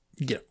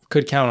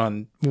 could count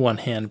on one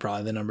hand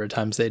probably the number of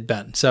times they'd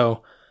been.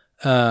 So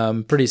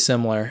pretty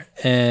similar.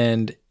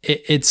 And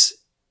it's,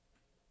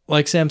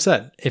 like Sam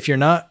said, if you're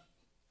not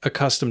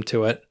accustomed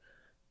to it,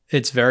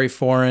 it's very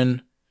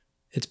foreign.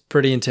 It's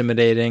pretty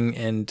intimidating.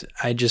 And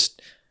I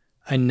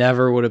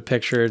never would have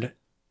pictured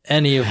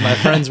any of my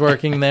friends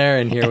working there.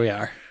 And here we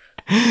are.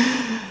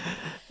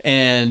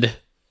 And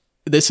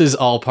this is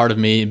all part of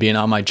me being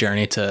on my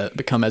journey to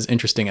become as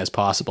interesting as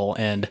possible.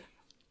 And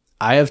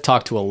I have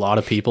talked to a lot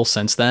of people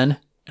since then.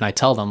 And I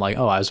tell them like,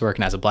 "Oh, I was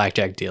working as a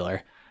blackjack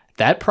dealer."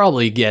 That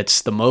probably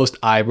gets the most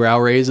eyebrow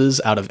raises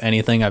out of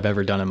anything I've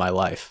ever done in my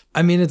life.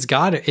 I mean,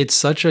 it's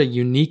such a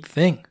unique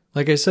thing.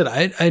 Like I said,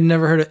 I'd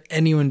never heard of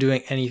anyone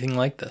doing anything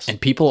like this.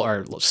 And people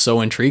are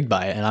so intrigued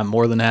by it, and I'm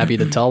more than happy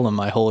to tell them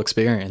my whole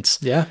experience.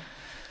 Yeah.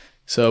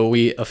 So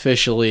we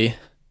officially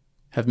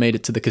have made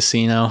it to the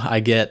casino. I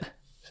get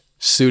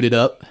suited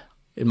up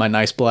in my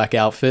nice black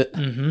outfit.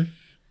 Mm-hmm.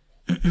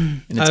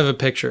 I have a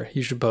picture.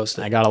 You should post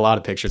it. I got a lot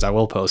of pictures. I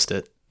will post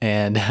it.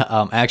 And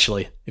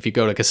actually, if you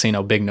go to a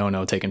casino, big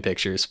no taking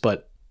pictures.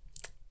 But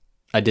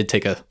I did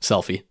take a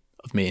selfie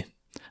of me.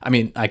 I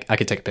mean, I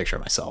could take a picture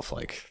of myself.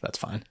 Like, that's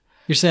fine.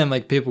 You're saying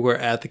like people were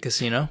at the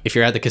casino? If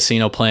you're at the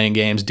casino playing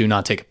games, do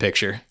not take a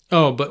picture.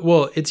 Oh, but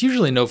well, it's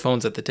usually no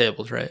phones at the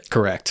tables, right?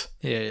 Correct.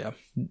 Yeah.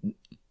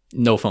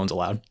 No phones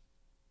allowed.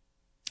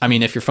 I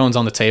mean, if your phone's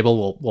on the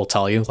table, we'll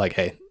tell you like,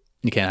 "Hey,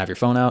 you can't have your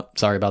phone out.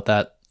 Sorry about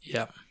that."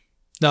 Yeah.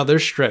 No, they're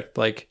strict.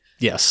 Like,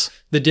 yes,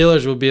 the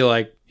dealers will be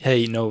like,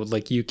 "Hey, no,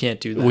 like you can't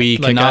do that. We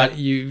cannot.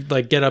 You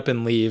like get up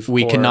and leave.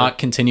 We cannot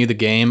continue the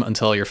game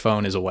until your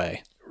phone is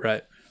away."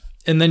 Right.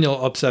 And then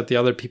you'll upset the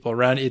other people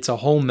around. It's a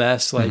whole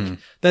mess. Like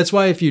that's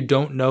why if you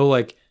don't know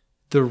like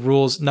the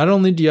rules, not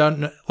only do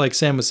you, like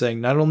Sam was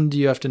saying, not only do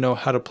you have to know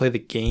how to play the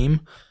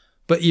game,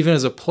 but even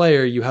as a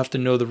player, you have to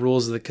know the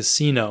rules of the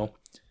casino.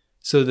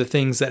 So the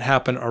things that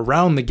happen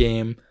around the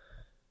game,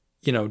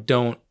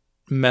 don't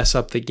mess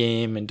up the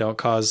game and don't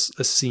cause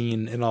a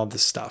scene and all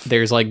this stuff.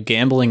 There's like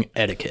gambling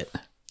etiquette.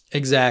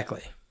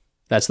 Exactly.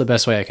 That's the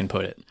best way I can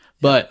put it.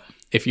 But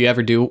if you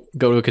ever do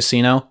go to a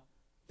casino,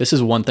 this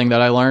is one thing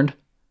that I learned.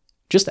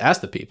 Just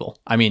ask the people.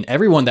 I mean,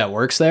 everyone that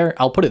works there,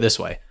 I'll put it this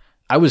way.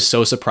 I was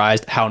so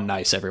surprised how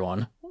nice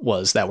everyone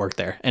was that worked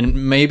there.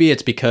 And maybe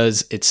it's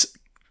because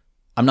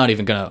I'm not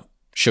even going to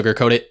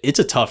sugarcoat it. It's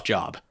a tough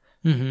job.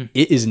 Mm-hmm.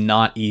 It is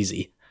not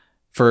easy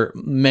for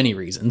many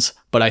reasons,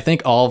 but I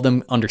think all of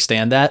them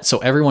understand that. So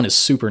everyone is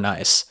super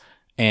nice.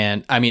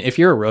 And I mean, if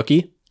you're a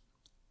rookie,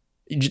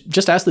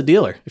 just ask the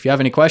dealer. If you have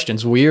any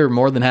questions, we're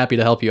more than happy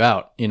to help you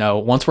out.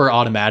 Once we're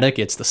automatic,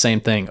 it's the same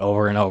thing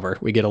over and over.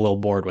 We get a little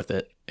bored with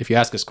it. If you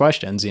ask us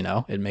questions, it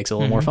makes it a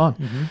little more fun.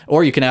 Mm-hmm.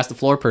 Or you can ask the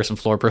floor person.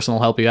 Floor person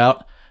will help you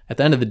out. At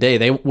the end of the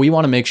day, we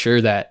want to make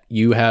sure that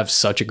you have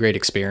such a great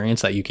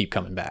experience that you keep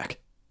coming back.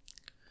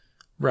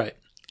 Right.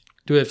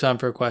 Do we have time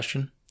for a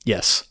question?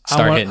 Yes.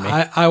 Start hitting me.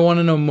 I want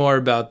to know more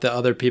about the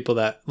other people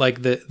that,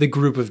 like the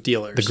group of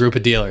dealers. The group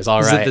of dealers.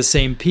 All right. Is it the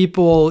same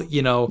people?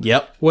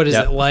 Yep. What is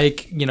it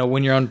like,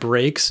 when you're on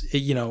breaks?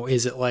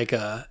 Is it like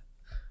a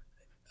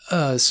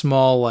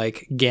small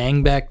like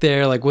gang back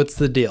there? Like, what's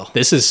the deal?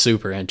 This is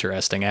super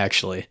interesting,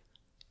 actually.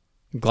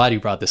 I'm glad you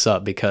brought this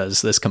up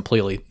because this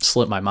completely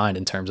slipped my mind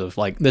in terms of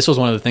like, this was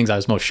one of the things I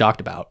was most shocked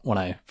about when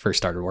I first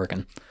started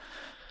working.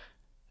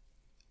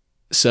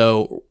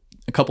 So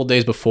a couple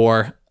days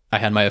before I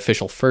had my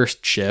official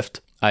first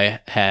shift, I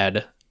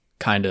had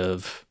kind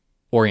of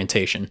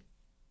orientation.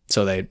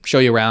 So they show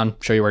you around,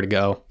 show you where to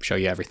go, show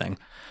you everything.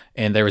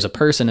 And there was a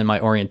person in my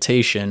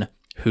orientation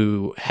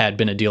who had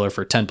been a dealer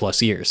for 10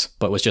 plus years,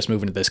 but was just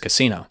moving to this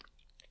casino.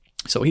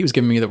 So he was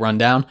giving me the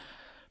rundown.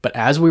 But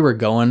as we were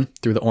going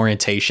through the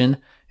orientation,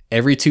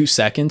 every 2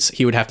 seconds,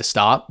 he would have to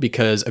stop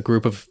because a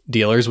group of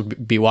dealers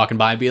would be walking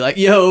by and be like,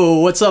 yo,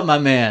 what's up, my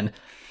man?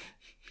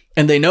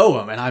 And they know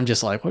him. And I'm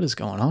just like, what is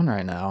going on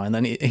right now? And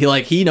then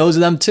he knows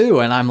them too.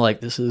 And I'm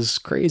like, this is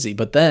crazy.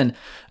 But then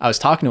I was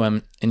talking to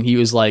him and he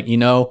was like,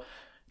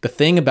 the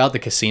thing about the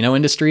casino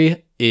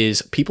industry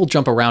is people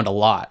jump around a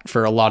lot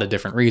for a lot of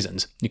different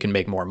reasons. You can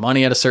make more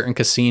money at a certain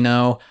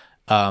casino,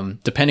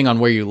 depending on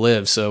where you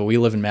live. So we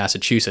live in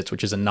Massachusetts,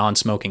 which is a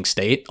non-smoking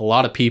state. A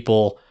lot of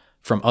people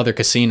from other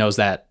casinos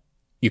that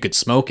you could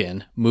smoke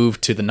in move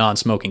to the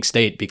non-smoking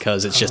state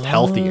because it's just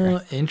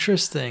healthier.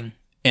 Interesting.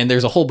 And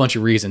there's a whole bunch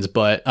of reasons.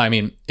 But I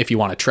mean, if you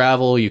want to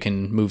travel, you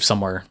can move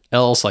somewhere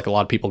else. Like a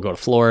lot of people go to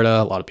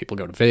Florida. A lot of people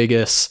go to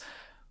Vegas.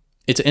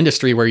 It's an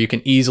industry where you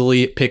can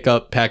easily pick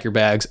up, pack your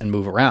bags, and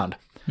move around.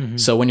 Mm-hmm.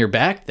 So when you're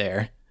back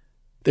there,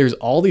 there's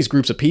all these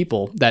groups of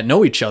people that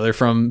know each other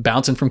from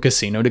bouncing from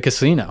casino to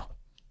casino.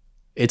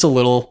 I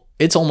told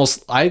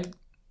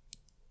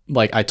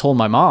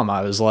my mom,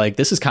 I was like,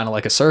 this is kind of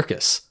like a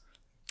circus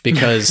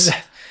because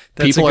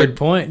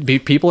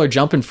people are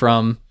jumping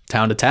from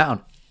town to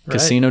town,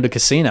 casino to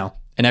casino,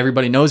 and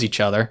everybody knows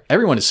each other.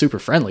 Everyone is super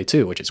friendly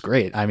too, which is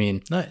great. I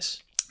mean,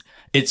 nice.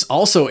 It's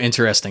also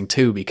interesting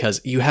too,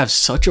 because you have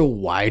such a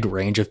wide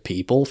range of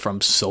people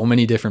from so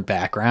many different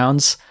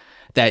backgrounds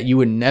that you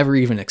would never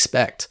even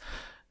expect.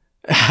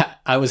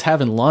 I was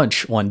having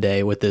lunch one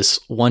day with this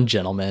one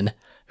gentleman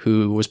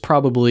who was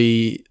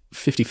probably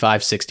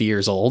 55, 60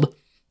 years old.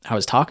 I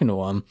was talking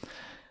to him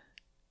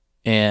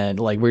and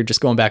like, we were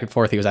just going back and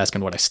forth. He was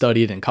asking what I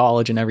studied in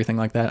college and everything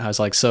like that. I was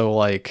like, so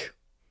like,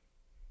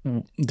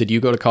 did you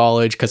go to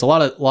college? Cause a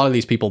lot of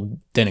these people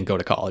didn't go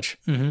to college.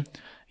 Mm-hmm.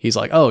 He's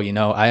like, oh,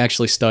 I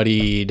actually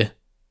studied,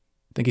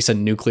 I think he said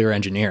nuclear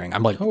engineering.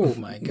 I'm like, oh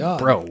my God,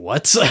 bro,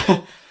 what?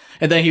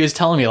 And then he was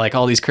telling me like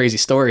all these crazy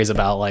stories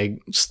about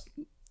like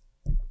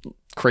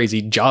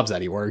crazy jobs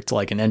that he worked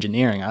like in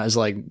engineering. I was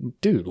like,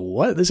 dude,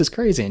 what? This is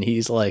crazy. And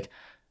he's like,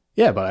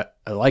 yeah, but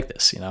I like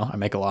this, I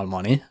make a lot of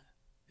money.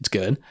 It's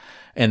good.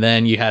 And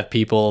then you have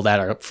people that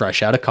are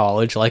fresh out of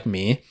college like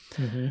me.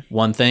 Mm-hmm.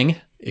 One thing,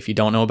 if you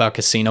don't know about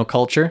casino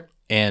culture,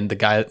 and the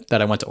guy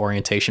that I went to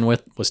orientation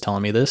with was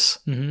telling me this,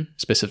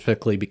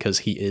 specifically because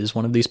he is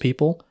one of these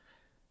people.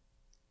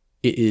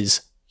 It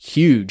is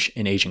huge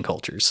in Asian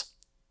cultures,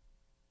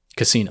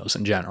 casinos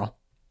in general.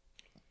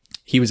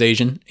 He was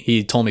Asian.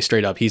 He told me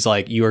straight up, he's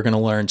like, you are going to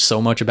learn so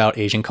much about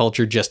Asian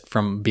culture just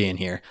from being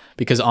here.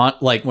 Because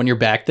when you're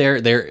back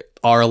there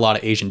are a lot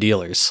of Asian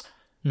dealers.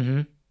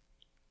 Mm-hmm.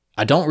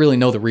 I don't really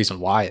know the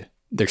reason why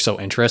they're so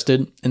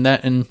interested in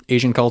that in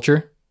Asian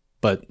culture,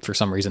 but for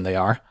some reason they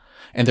are.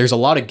 And there's a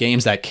lot of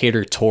games that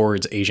cater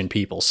towards Asian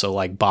people. So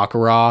like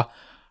Baccarat,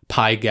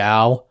 Pai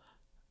Gow,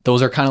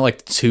 those are kind of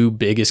like the two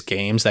biggest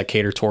games that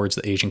cater towards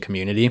the Asian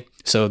community.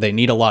 So they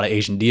need a lot of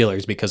Asian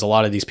dealers because a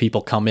lot of these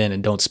people come in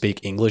and don't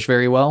speak English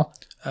very well.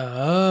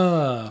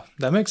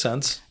 That makes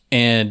sense.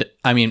 And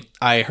I mean,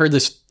 I heard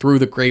this through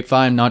the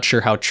grapevine, not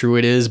sure how true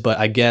it is, but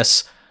I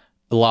guess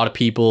a lot of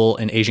people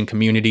in Asian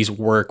communities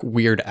work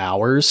weird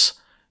hours.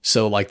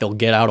 So like they'll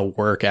get out of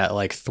work at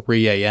like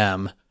 3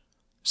 a.m.,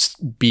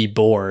 be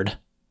bored,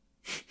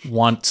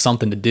 want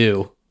something to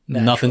do.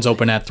 Naturally. Nothing's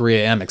open at 3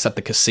 a.m. except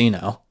the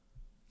casino.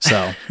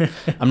 So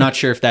I'm not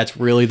sure if that's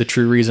really the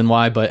true reason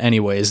why, but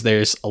anyways,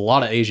 there's a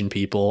lot of Asian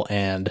people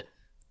and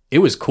it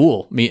was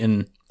cool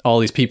meeting all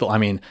these people. I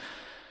mean,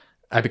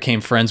 I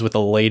became friends with a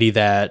lady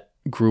that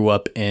grew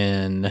up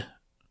in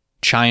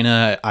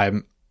China. I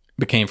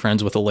became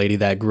friends with a lady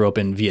that grew up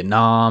in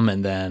Vietnam.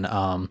 And then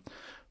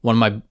one of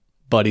my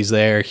buddies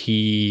there,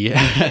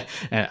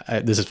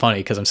 this is funny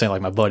because I'm saying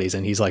like my buddies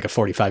and he's like a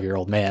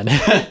 45-year-old man.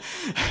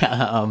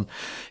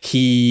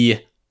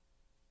 He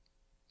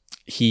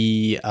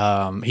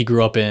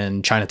grew up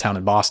in Chinatown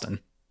in Boston.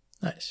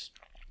 Nice.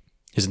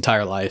 His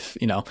entire life,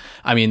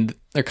 I mean,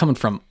 they're coming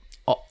from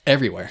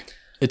everywhere.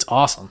 It's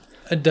awesome.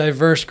 A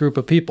diverse group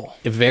of people.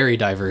 A very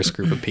diverse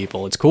group of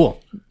people. It's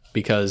cool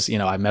because,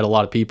 I met a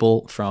lot of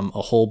people from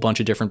a whole bunch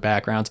of different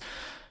backgrounds.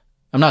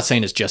 I'm not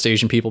saying it's just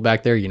Asian people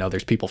back there.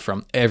 There's people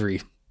from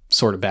every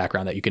sort of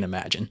background that you can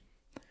imagine.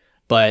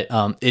 But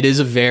it is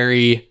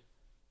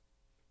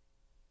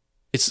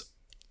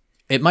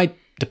it might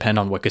depend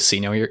on what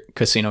casino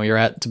you're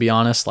at, to be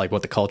honest, like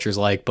what the culture's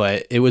like.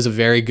 But it was a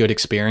very good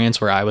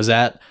experience where I was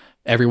at.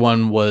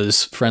 Everyone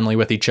was friendly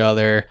with each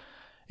other.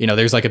 You know,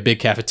 there's like a big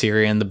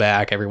cafeteria in the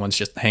back. Everyone's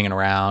just hanging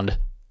around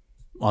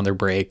on their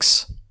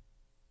breaks,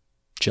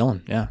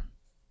 chilling. Yeah.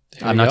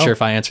 I'm not sure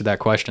if I answered that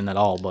question at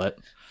all, but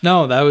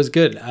no, that was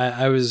good.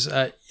 I was,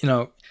 you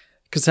know,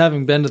 because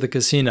having been to the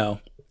casino,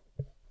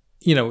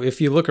 you know, if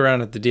you look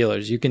around at the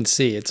dealers, you can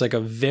see it's like a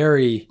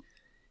very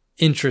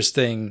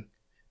interesting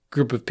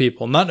group of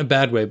people. Not in a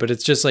bad way, but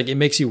it's just like, it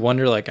makes you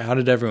wonder, like, how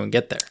did everyone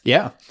get there?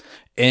 Yeah.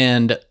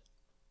 And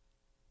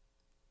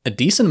a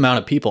decent amount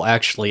of people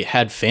actually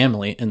had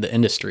family in the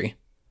industry.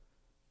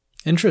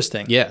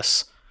 Interesting.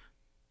 Yes.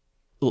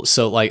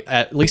 So like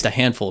at least a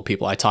handful of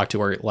people I talked to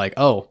were like,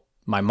 oh,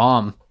 my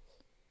mom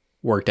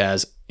worked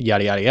as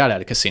yada, yada, yada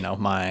at a casino.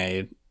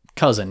 My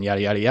cousin,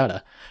 yada, yada,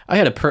 yada. I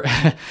had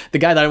the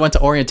guy that I went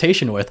to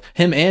orientation with,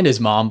 him and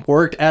his mom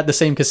worked at the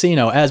same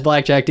casino as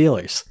blackjack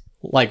dealers.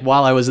 Like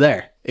while I was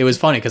there, it was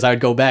funny because I would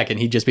go back and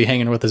he'd just be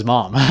hanging with his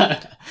mom.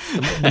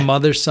 The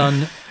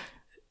mother-son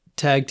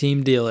tag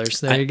team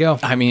dealers. There you go.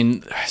 I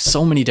mean,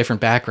 so many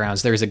different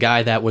backgrounds. There's a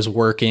guy that was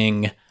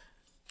working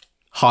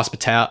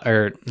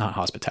not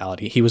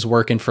hospitality. He was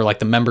working for like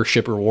the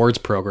membership rewards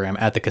program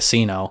at the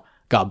casino,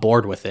 got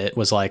bored with it,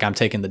 was like, I'm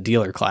taking the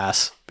dealer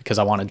class because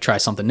I wanted to try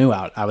something new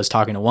out. I was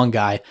talking to one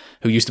guy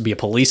who used to be a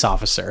police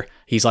officer.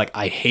 He's like,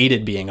 I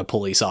hated being a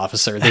police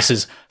officer. This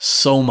is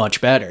so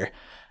much better.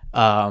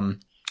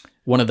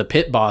 One of the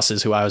pit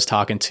bosses who I was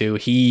talking to,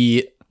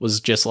 he was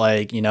just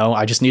like, you know,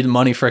 I just needed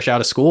money fresh out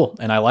of school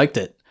and I liked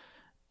it.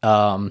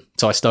 So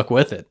I stuck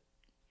with it.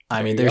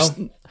 I mean, there's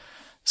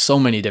so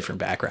many different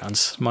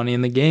backgrounds. There's money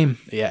in the game.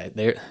 Yeah.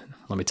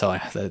 Let me tell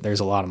you, there's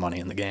a lot of money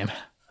in the game.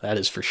 That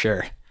is for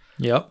sure.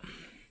 Yep.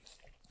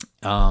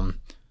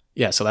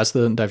 Yeah. So that's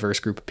the diverse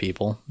group of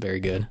people.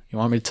 Very good. You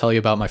want me to tell you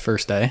about my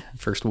first day,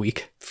 first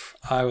week?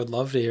 I would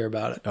love to hear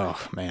about it.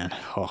 Oh man.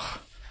 Oh.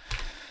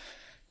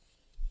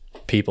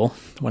 People,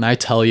 when I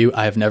tell you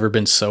I have never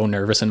been so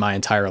nervous in my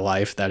entire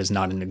life, that is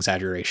not an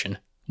exaggeration.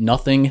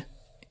 Nothing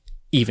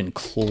even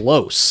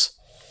close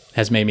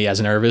has made me as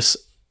nervous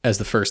as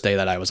the first day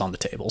that I was on the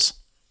tables.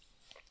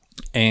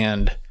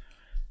 And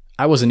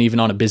I wasn't even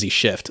on a busy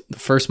shift. The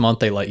first month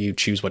they let you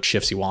choose what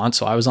shifts you want,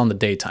 so I was on the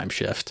daytime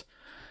shift.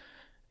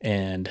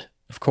 And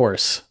of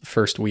course, the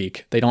first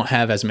week, they don't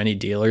have as many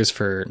dealers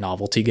for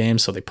novelty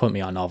games, so they put me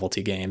on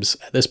novelty games.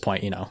 At this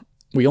point, you know,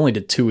 we only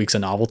did 2 weeks of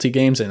novelty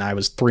games and I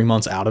was 3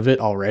 months out of it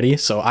already.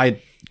 So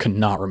I could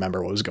not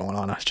remember what was going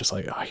on. I was just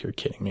like, oh, you're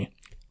kidding me.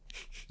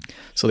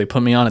 So they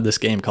put me on at this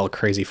game called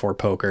Crazy 4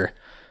 Poker.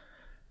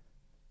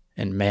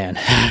 And man,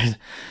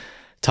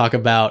 talk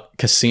about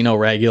casino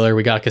regular.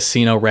 We got a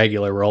casino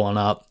regular rolling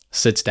up,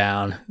 sits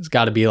down. It's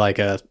got to be like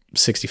a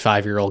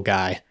 65-year-old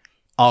guy,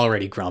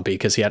 already grumpy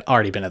because he had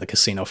already been at the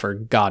casino for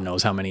God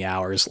knows how many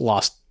hours,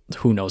 lost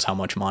who knows how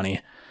much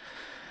money.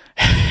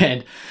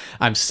 And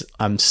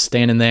I'm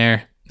standing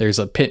there. There's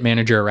a pit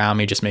manager around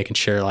me just making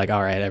sure like,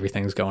 all right,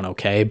 everything's going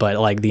okay. But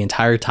like the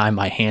entire time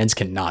my hands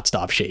cannot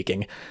stop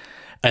shaking.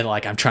 And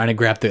like, I'm trying to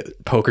grab the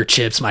poker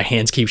chips. My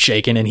hands keep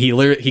shaking and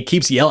he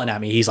keeps yelling at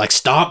me. He's like,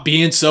 stop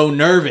being so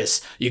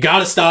nervous. You got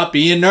to stop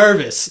being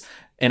nervous.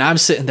 And I'm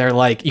sitting there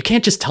like, you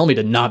can't just tell me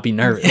to not be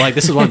nervous. Like,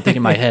 this is what I'm thinking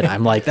in my head.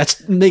 I'm like,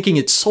 that's making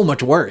it so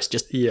much worse.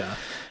 Just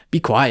be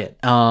quiet.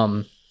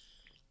 But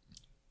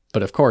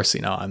of course,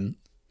 you know, I'm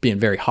being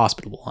very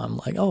hospitable. I'm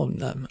like, oh,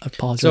 I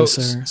apologize,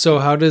 sir. So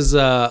how does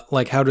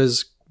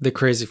the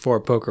Crazy 4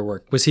 Poker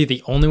work? Was he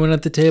the only one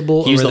at the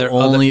table? He was the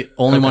only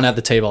one at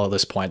the table at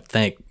this point.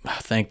 Thank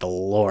the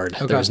Lord.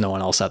 Okay. There was no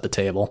one else at the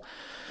table.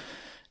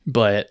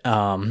 But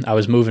I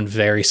was moving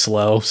very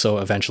slow, so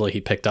eventually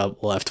he picked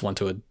up, left, went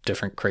to a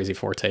different Crazy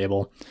 4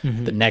 table.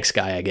 Mm-hmm. The next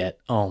guy I get,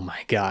 oh my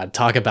God,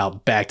 talk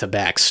about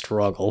back-to-back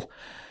struggle.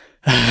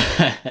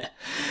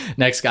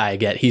 Next guy I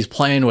get, he's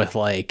playing with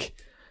like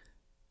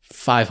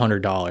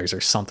 $500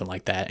 or something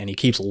like that, and he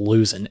keeps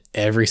losing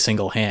every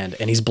single hand,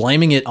 and he's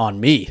blaming it on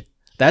me.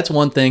 That's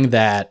one thing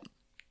that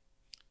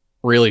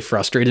really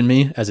frustrated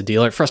me as a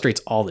dealer. It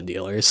frustrates all the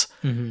dealers.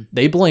 Mm-hmm.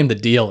 They blame the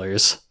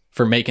dealers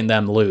for making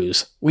them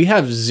lose. We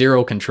have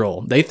zero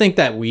control. They think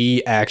that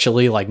we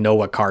actually like know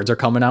what cards are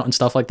coming out and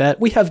stuff like that.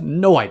 We have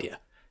no idea.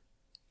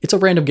 It's a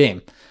random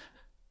game.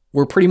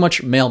 We're pretty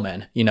much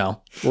mailmen, you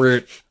know.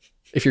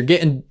 If you're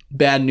getting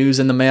bad news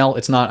in the mail,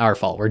 it's not our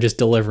fault. We're just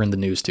delivering the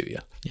news to you.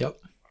 Yep.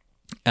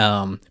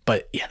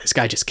 But yeah, this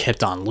guy just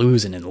kept on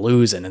losing, and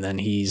then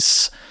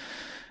he's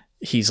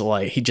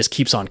like, he just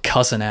keeps on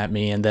cussing at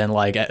me, and then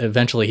like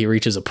eventually he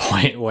reaches a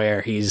point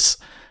where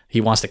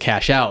he wants to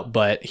cash out,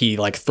 but he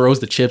like throws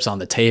the chips on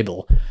the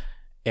table,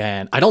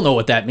 and I don't know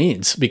what that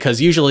means,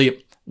 because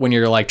usually when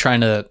you're like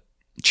trying to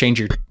change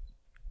your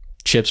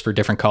chips for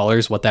different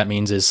colors, what that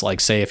means is like,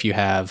 say if you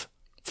have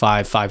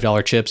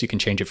 $5 chips, you can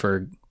change it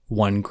for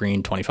one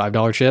green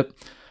 $25 chip,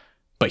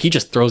 but he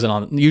just throws it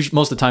on.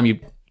 Most of the time you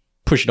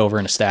push it over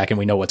in a stack and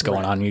we know what's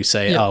going on, and you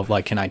say, oh,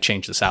 like, can I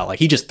change this out? Like,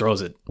 he just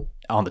throws it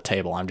on the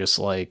table. I'm just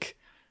like,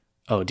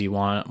 oh, do you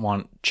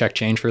want check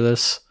change for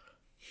this?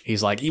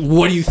 He's like,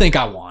 what do you think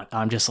I want?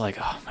 I'm just like,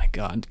 oh my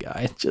God,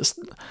 guy.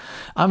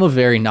 I'm a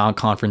very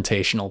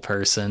non-confrontational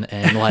person.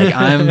 And like,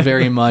 I'm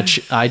very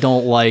much, I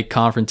don't like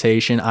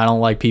confrontation. I don't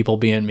like people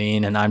being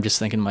mean. And I'm just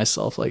thinking to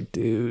myself, like,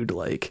 dude,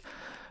 like,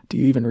 do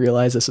you even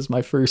realize this is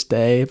my first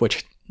day?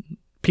 Which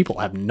people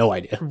have no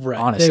idea, Right.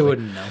 honestly. They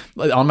wouldn't know.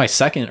 Like, on my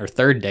second or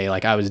third day,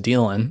 like I was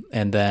dealing,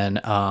 and then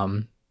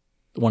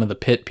one of the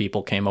pit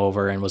people came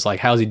over and was like,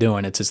 how's he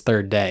doing? It's his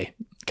third day.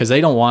 Because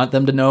they don't want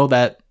them to know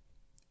that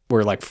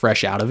we're like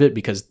fresh out of it,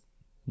 because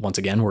once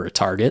again, we're a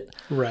target.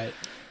 Right.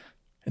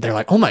 They're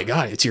like, oh my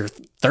God, it's your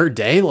third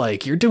day?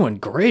 Like, you're doing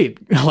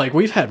great. Like,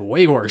 we've had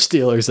way worse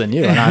dealers than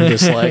you. And I'm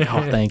just like,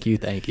 oh, thank you.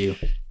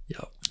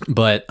 Yep.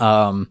 But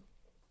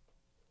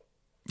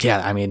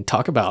yeah, I mean,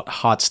 talk about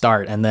hot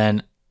start. And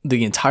then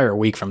the entire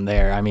week from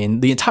there, I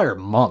mean, the entire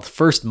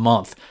first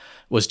month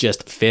was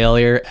just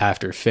failure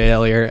after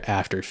failure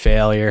after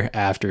failure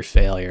after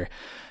failure.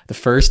 The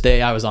first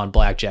day I was on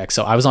blackjack,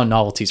 so I was on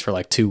novelties for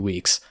like 2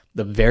 weeks.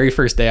 The very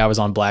first day I was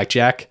on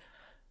blackjack,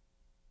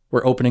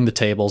 we're opening the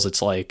tables.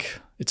 It's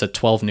a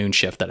 12 noon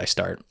shift that I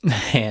start.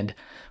 And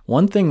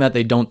one thing that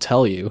they don't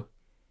tell you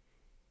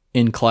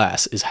in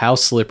class is how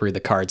slippery the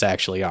cards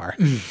actually are,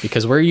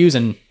 because we're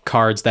using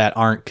cards that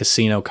aren't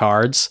casino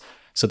cards.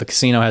 So the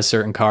casino has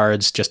certain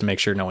cards just to make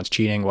sure no one's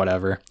cheating,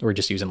 whatever. We're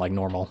just using like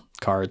normal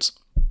cards.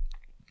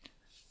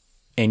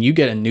 And you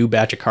get a new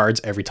batch of cards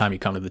every time you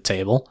come to the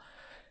table.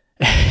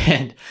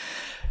 And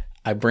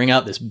I bring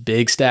out this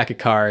big stack of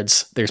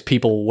cards. There's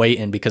people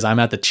waiting because I'm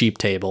at the cheap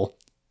table,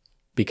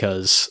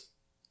 because,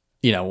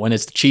 you know, when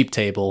it's the cheap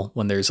table,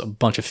 when there's a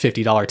bunch of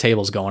 $50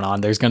 tables going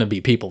on, there's going to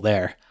be people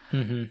there.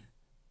 Mm-hmm.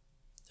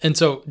 And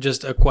so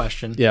just a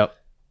question. Yep.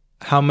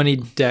 How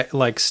many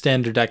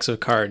standard decks of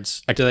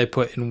cards do they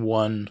put in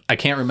one? I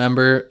can't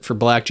remember. For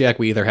blackjack,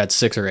 we either had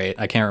 6 or 8.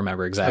 I can't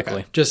remember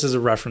exactly. Okay. Just as a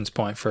reference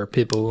point for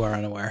people who are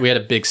unaware. We had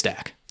a big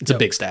stack. It's a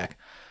big stack.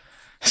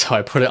 So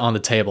I put it on the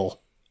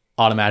table.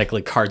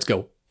 Automatically, cards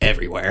go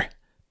everywhere.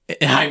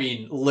 I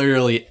mean,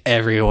 literally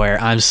everywhere.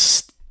 I'm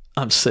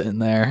sitting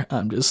there.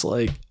 I'm just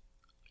like,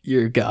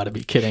 you're gotta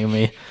be kidding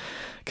me.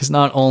 Because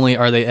not only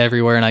are they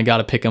everywhere and I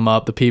gotta pick them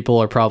up, the people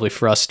are probably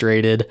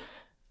frustrated,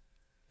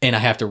 and I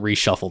have to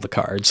reshuffle the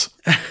cards.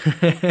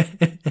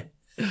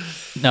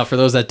 Now, for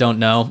those that don't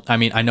know, I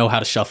mean, I know how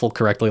to shuffle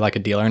correctly like a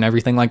dealer and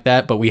everything like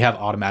that, but we have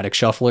automatic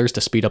shufflers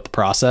to speed up the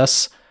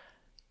process.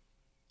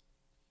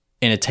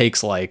 And it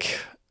takes like,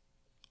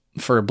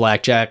 for a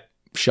blackjack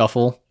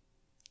shuffle,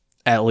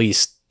 at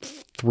least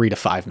 3 to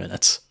 5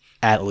 minutes,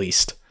 at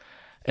least.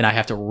 And I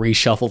have to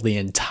reshuffle the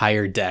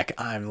entire deck.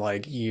 I'm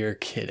like, you're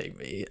kidding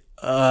me.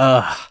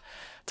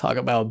 Talk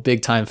about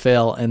big time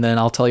fail. And then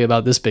I'll tell you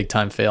about this big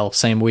time fail.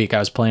 Same week, I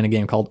was playing a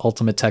game called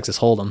Ultimate Texas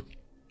Hold'em.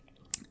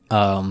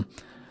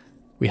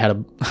 We had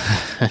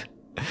a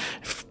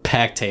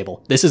pack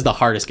table. This is the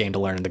hardest game to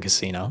learn in the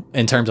casino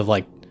in terms of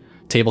like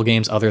table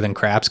games other than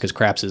craps, because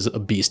craps is a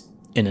beast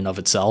in and of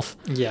itself.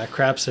 Yeah,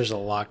 craps, there's a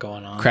lot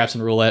going on. Craps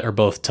and roulette are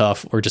both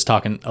tough. We're just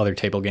talking other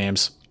table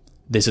games.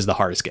 This is the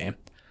hardest game.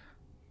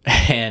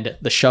 And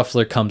the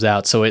shuffler comes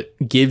out, so it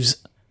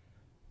gives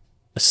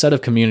a set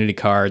of community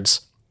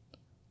cards,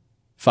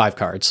 5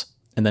 cards,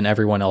 and then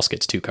everyone else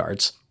gets 2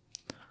 cards.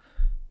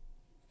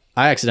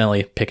 I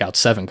accidentally pick out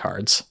 7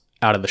 cards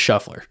out of the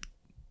shuffler.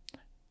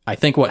 I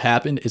think what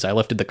happened is I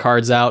lifted the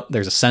cards out.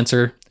 There's a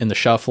sensor in the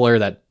shuffler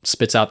that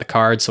spits out the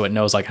cards, so it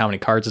knows like how many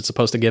cards it's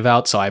supposed to give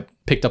out. So I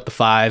picked up the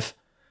 5,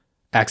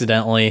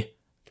 accidentally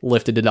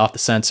lifted it off the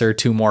sensor.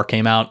 2 more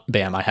came out.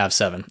 Bam, I have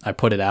 7. I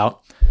put it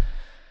out.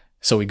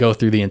 So we go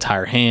through the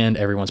entire hand.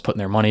 Everyone's putting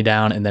their money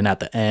down. And then at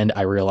the end,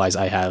 I realize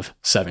I have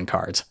 7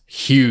 cards.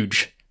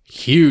 Huge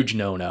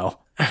no-no.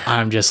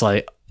 I'm just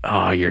like,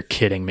 oh, you're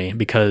kidding me.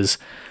 Because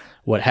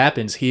what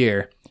happens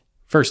here,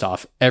 first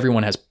off,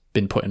 everyone has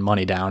been putting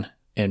money down.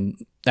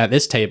 And at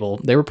this table,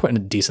 they were putting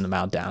a decent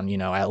amount down. You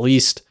know, at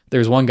least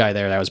there's one guy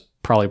there that was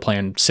probably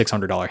playing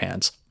 $600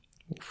 hands.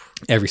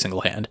 Every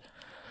single hand.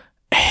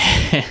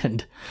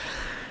 And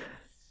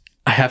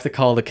I have to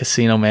call the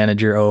casino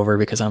manager over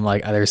because I'm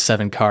like, there's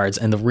 7 cards.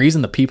 And the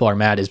reason the people are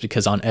mad is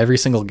because on every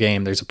single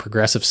game, there's a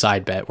progressive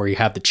side bet where you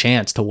have the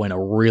chance to win a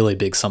really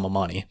big sum of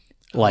money,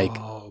 like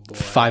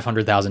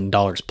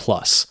 $500,000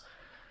 plus.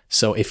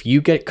 So if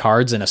you get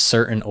cards in a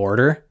certain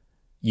order,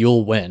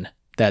 you'll win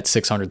that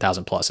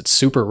 600,000 plus. It's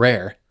super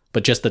rare,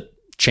 but just the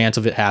chance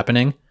of it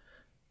happening,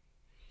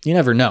 you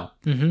never know.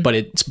 Mm-hmm. But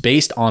it's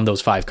based on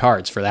those 5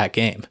 cards for that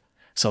game.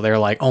 So they're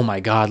like, oh my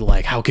God,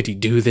 like, how could you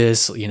do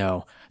this? You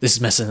know, this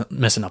is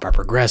messing up our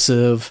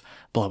progressive,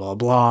 blah, blah,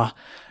 blah.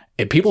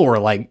 And people were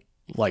like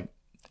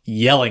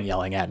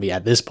yelling at me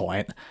at this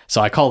point. So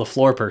I call the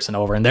floor person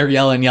over, and they're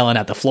yelling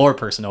at the floor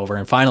person over.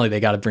 And finally they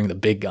got to bring the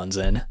big guns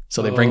in.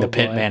 So they bring the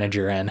pit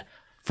manager in.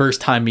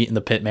 First time meeting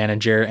the pit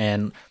manager.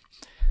 And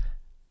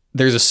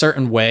there's a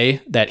certain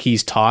way that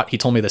he's taught. He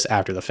told me this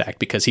after the fact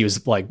because he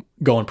was like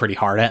going pretty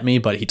hard at me,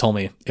 but he told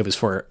me it was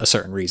for a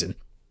certain reason.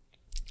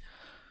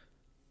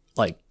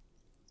 Like,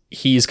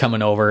 he's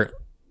coming over,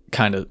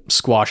 kind of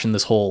squashing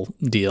this whole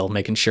deal,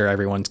 making sure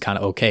everyone's kind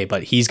of okay,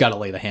 but he's got to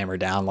lay the hammer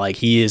down. Like,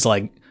 he is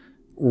like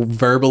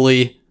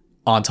verbally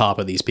on top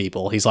of these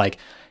people. He's like,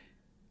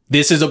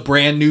 this is a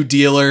brand new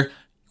dealer.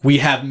 We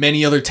have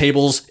many other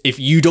tables. If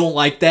you don't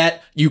like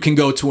that, you can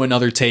go to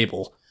another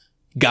table.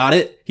 Got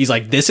it? He's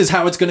like, this is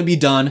how it's going to be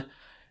done.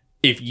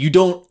 If you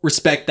don't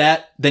respect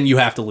that, then you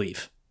have to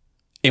leave.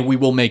 And we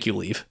will make you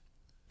leave.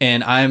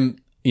 And I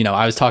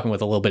was talking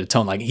with a little bit of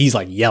tone. Like, he's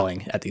like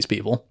yelling at these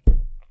people.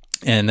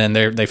 And then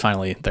they're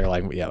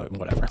like, yeah,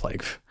 whatever.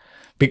 Like,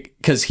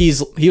 because he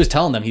was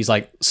telling them, he's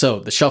like,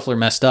 so the shuffler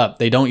messed up.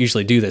 They don't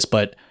usually do this,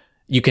 but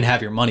you can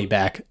have your money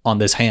back on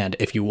this hand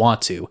if you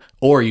want to,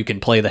 or you can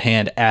play the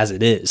hand as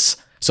it is.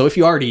 So if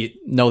you already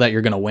know that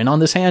you're going to win on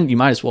this hand, you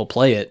might as well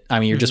play it. I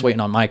mean, you're just waiting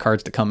on my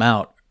cards to come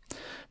out,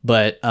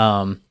 but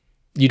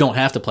you don't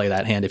have to play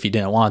that hand if you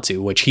didn't want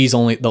to, which he's the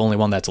only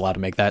one that's allowed to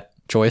make that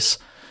choice.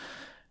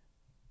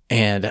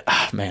 And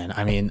man,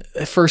 I mean,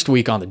 first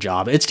week on the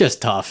job, it's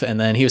just tough. And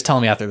then he was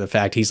telling me after the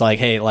fact, he's like,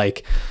 hey,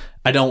 like,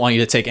 I don't want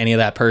you to take any of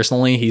that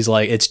personally. He's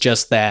like, it's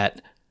just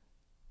that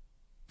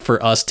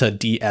for us to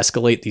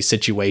de-escalate these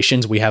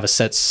situations, we have a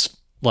set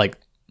like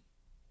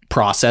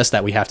process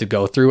that we have to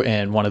go through.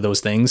 And one of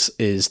those things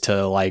is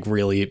to like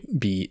really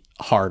be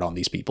hard on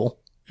these people.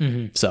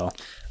 Mm-hmm. So,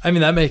 I mean,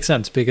 that makes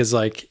sense because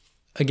like,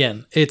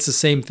 again, it's the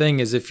same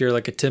thing as if you're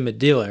like a timid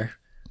dealer,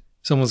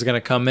 someone's going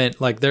to come in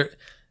like there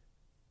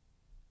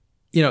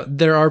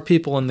are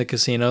people in the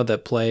casino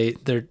that play,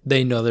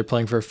 they know they're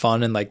playing for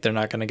fun and like they're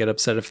not going to get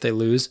upset if they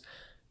lose.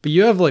 But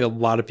you have like a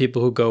lot of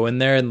people who go in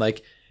there and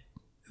like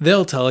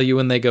they'll tell you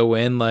when they go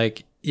in,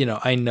 like,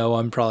 I know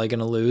I'm probably going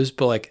to lose,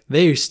 but like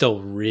they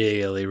still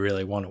really,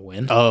 really want to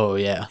win. Oh,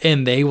 yeah.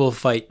 And they will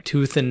fight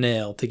tooth and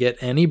nail to get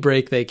any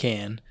break they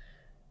can.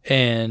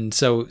 And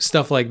so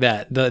stuff like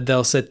that,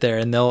 they'll sit there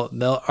and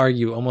they'll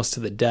argue almost to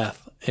the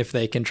death if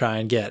they can try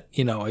and get,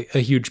 a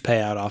huge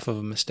payout off of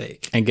a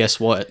mistake. And guess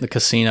what? The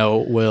casino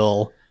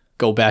will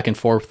go back and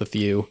forth with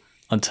you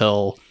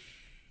until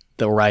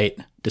the right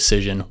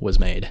decision was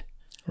made.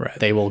 Right.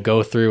 They will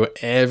go through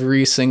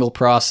every single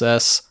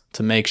process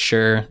to make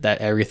sure that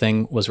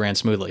everything was ran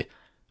smoothly.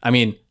 I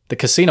mean, the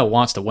casino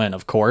wants to win,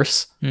 of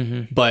course,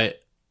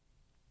 but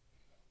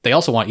they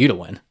also want you to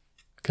win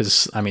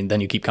because, I mean,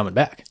 then you keep coming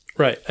back.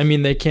 Right. I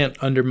mean, they can't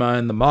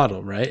undermine the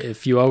model, right?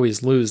 If you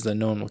always lose, then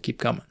no one will keep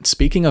coming.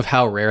 Speaking of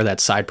how rare that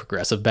side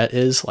progressive bet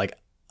is, like,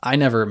 I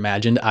never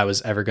imagined I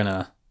was ever going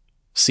to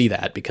see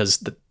that because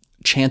the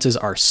chances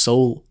are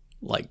so,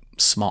 like,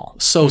 small.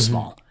 So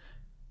small.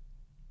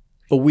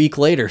 A week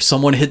later,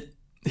 someone hit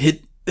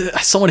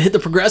the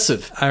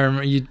progressive. I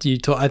remember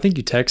I think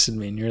you texted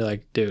me and you're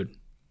like, dude,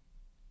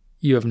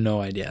 you have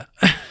no idea.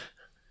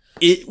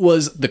 It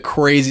was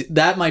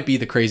that might be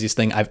the craziest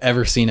thing I've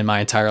ever seen in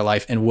my entire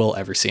life and will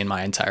ever see in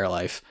my entire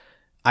life.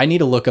 I need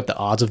to look up the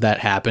odds of that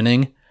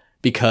happening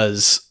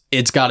because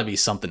it's got to be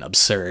something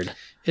absurd.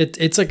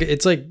 It's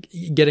like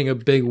getting a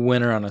big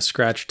winner on a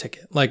scratch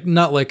ticket. Like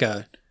not like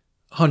a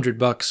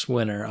 $100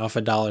 winner off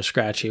a dollar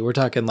scratchy. We're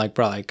talking like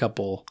probably a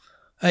couple.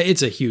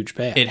 It's a huge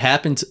payout. It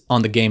happened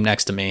on the game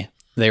next to me.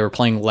 They were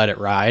playing Let It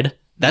Ride.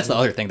 That's the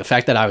other thing. The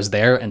fact that I was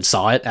there and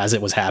saw it as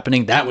it was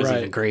happening, that was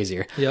even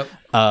crazier. Yep.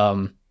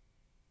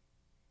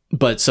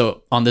 But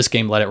so on this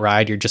game, Let It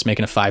Ride, you're just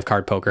making a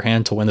 5-card poker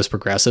hand to win this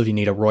progressive. You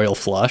need a royal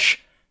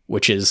flush,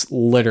 which is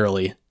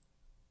literally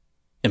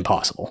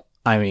impossible.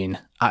 I mean,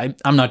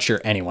 I'm not sure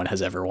anyone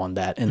has ever won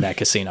that in that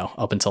casino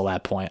up until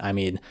that point. I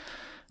mean,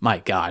 my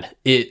God,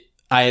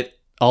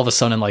 all of a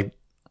sudden, like,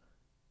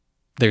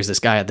 there's this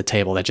guy at the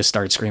table that just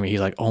started screaming.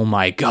 He's like, oh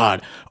my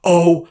God.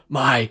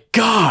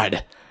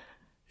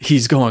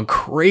 He's going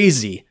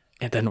crazy.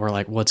 And then we're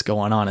like, what's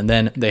going on? And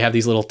then they have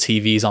these little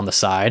TVs on the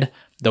side.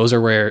 Those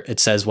are where it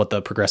says what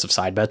the progressive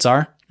side bets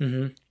are.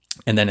 Mm-hmm.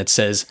 And then it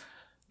says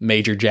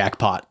major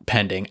jackpot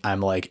pending.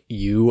 I'm like,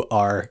 you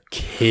are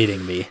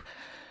kidding me.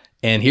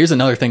 And here's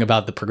another thing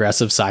about the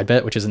progressive side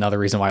bet, which is another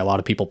reason why a lot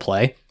of people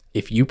play.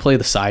 If you play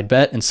the side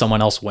bet and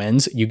someone else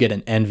wins, you get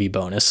an envy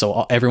bonus.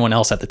 So everyone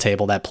else at the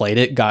table that played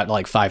it got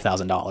like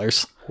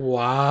 $5,000.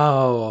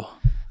 Wow.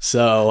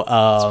 So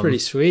that's pretty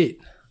sweet.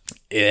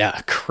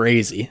 Yeah,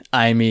 crazy.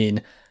 I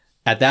mean,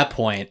 at that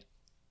point,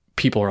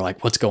 people were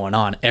like, what's going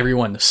on?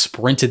 Everyone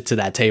sprinted to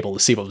that table to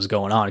see what was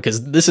going on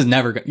because this is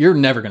you're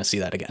never going to see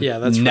that again. Yeah,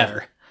 that's never.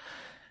 Right.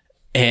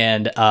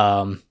 And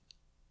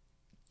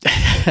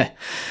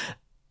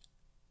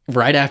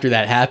right after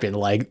that happened,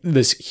 like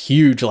this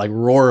huge like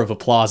roar of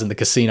applause in the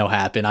casino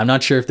happened. I'm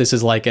not sure if this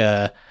is like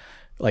a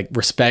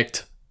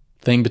respect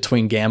thing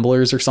between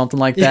gamblers or something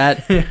like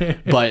that.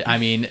 But I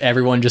mean,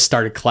 everyone just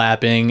started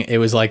clapping. It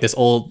was like this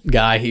old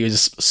guy. He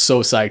was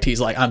so psyched.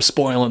 He's like, I'm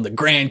spoiling the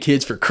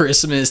grandkids for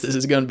Christmas. This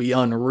is going to be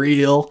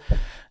unreal.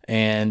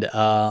 And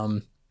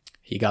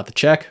he got the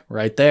check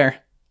right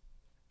there.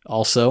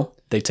 Also,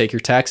 they take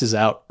your taxes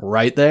out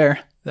right there.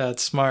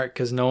 That's smart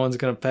because no one's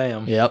going to pay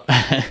them. Yep.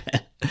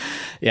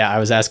 Yeah, I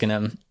was asking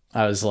him,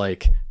 I was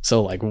like,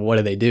 so like, what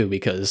do they do?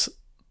 Because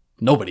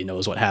nobody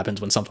knows what happens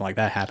when something like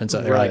that happens.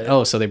 So they're like,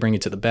 oh, so they bring you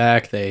to the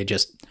back. They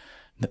just,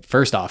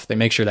 first off, they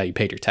make sure that you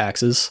paid your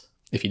taxes.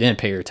 If you didn't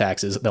pay your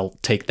taxes, they'll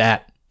take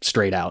that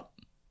straight out.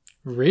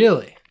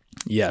 Really?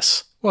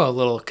 Yes. Well, a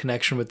little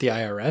connection with the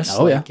IRS.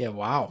 Oh, yeah. Yeah,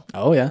 wow.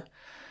 Oh, yeah.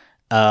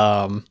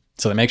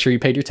 So they make sure you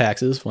paid your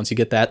taxes. Once you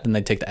get that, then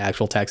they take the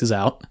actual taxes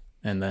out.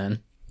 And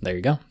then there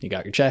you go. You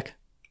got your check.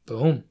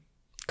 Boom.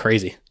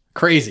 Crazy.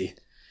 Crazy.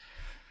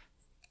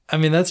 I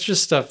mean, that's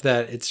just stuff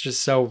that it's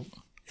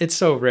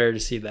so rare to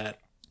see that.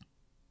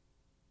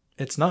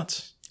 It's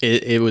nuts.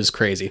 It was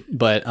crazy.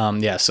 But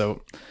yeah,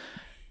 so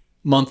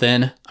month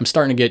in, I'm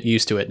starting to get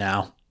used to it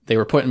now. They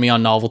were putting me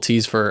on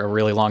novelties for a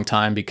really long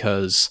time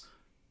because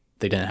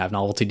they didn't have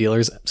novelty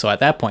dealers. So at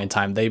that point in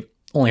time, they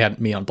only had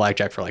me on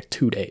blackjack for like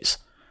 2 days.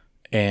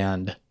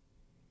 And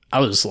I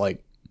was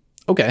like,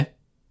 okay,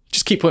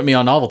 just keep putting me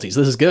on novelties.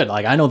 This is good.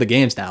 Like, I know the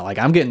games now. Like,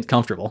 I'm getting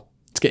comfortable.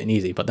 It's getting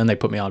easy. But then they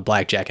put me on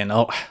blackjack and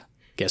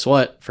guess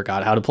what?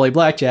 Forgot how to play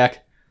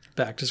blackjack.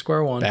 Back to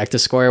square one. Back to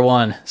square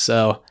one.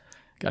 So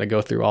got to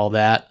go through all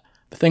that.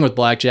 The thing with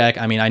blackjack,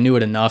 I mean, I knew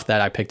it enough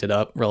that I picked it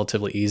up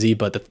relatively easy.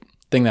 But the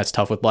thing that's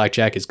tough with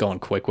blackjack is going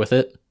quick with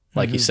it.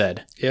 Like you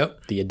said.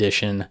 Yep. The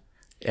addition,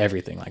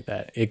 everything like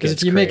that. It Because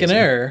gets if you crazy. make an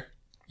error,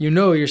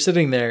 you're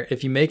sitting there.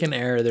 If you make an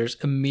error, there's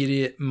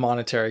immediate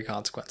monetary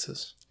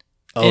consequences.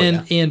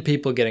 And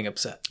people getting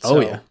upset.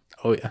 So.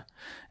 Oh, yeah.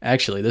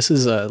 Actually, this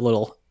is a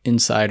little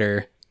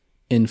insider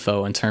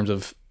info in terms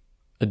of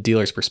a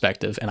dealer's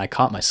perspective, and I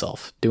caught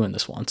myself doing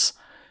this once.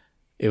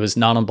 It was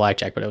not on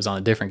blackjack, but it was on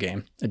a different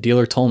game. A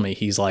dealer told me,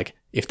 he's like,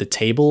 if the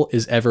table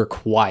is ever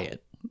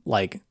quiet,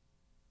 like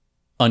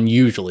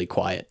unusually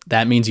quiet,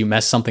 that means you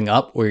mess something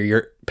up where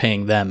you're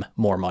paying them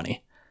more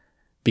money.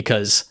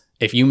 Because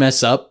if you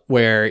mess up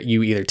where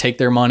you either take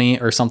their money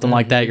or something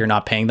like that, you're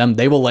not paying them,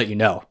 they will let you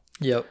know.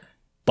 Yep.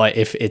 But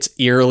if it's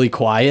eerily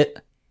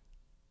quiet,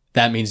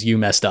 that means you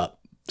messed up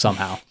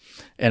somehow.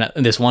 And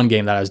this one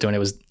game that I was doing, it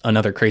was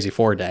another crazy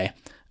 4-day.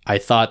 I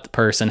thought the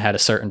person had a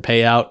certain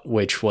payout,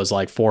 which was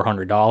like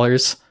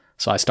 $400.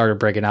 So I started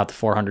breaking out the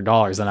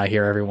 $400, and I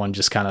hear everyone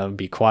just kind of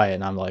be quiet.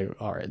 And I'm like,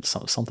 all right,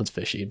 something's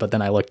fishy. But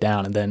then I looked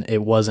down, and then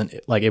it wasn't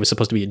like, it was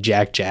supposed to be a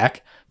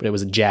Jack, but it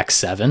was a Jack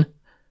 7.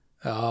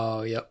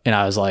 Oh, yep. And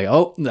I was like,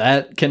 oh,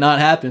 that cannot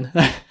happen.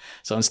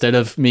 So instead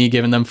of me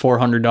giving them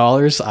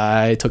 $400,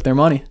 I took their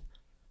money.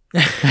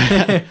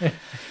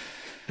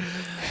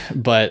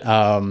 But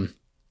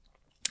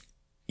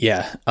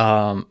yeah,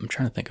 I'm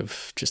trying to think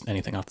of just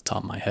anything off the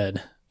top of my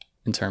head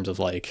in terms of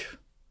like,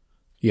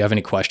 you have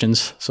any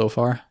questions so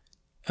far?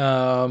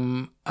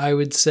 I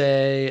would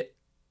say,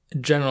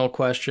 general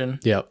question.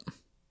 Yep.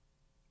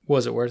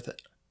 Was it worth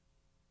it?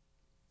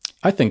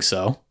 I think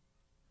so.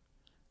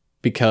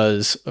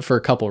 Because for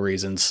a couple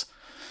reasons.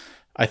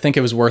 I think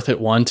it was worth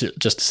it, one,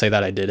 just to say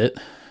that I did it.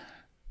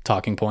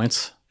 Talking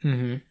points.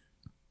 Mm-hmm.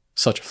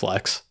 Such a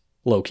flex.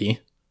 Low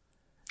key.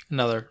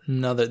 Another.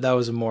 That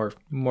was a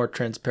more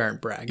transparent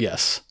brag.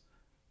 Yes.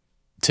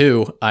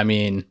 2, I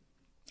mean,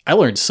 I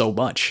learned so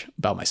much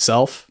about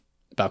myself,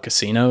 about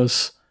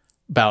casinos,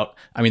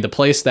 the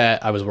place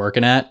that I was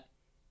working at,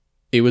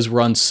 it was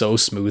run so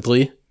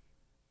smoothly.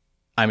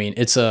 I mean,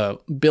 it's a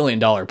 $1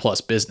 billion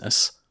plus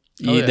business.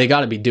 Oh, yeah. They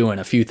got to be doing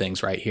a few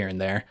things right here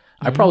and there.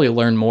 Mm-hmm. I probably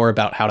learned more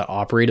about how to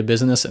operate a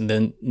business and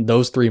then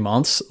those 3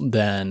 months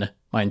than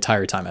my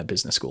entire time at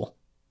business school.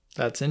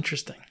 That's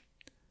interesting.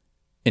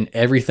 And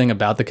everything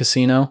about the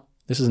casino,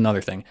 this is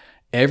another thing.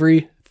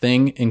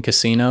 Everything in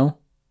casino,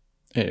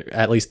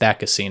 at least that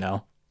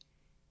casino,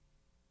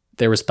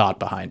 there was thought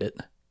behind it.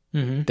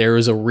 Mm-hmm. There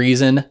was a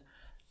reason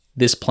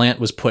this plant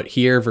was put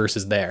here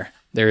versus there.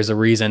 There is a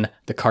reason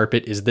the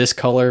carpet is this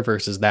color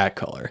versus that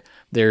color.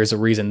 There's a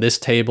reason this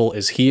table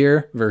is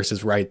here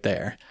versus right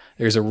there.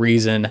 There's a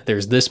reason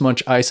there's this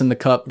much ice in the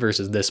cup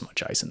versus this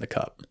much ice in the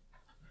cup.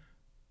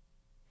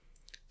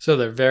 So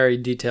they're very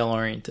detail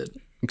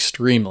oriented.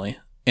 Extremely.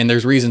 And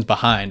there's reasons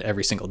behind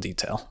every single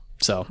detail.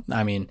 So,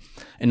 I mean,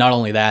 and not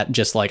only that,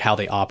 just like how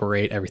they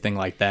operate, everything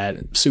like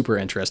that. Super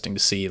interesting to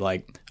see.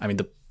 Like, I mean,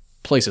 the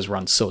place is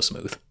run so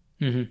smooth.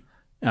 Mm-hmm.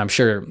 And I'm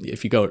sure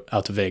if you go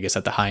out to Vegas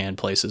at the high-end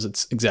places,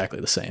 it's exactly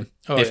the same.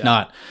 Oh, if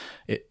not,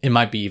 it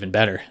might be even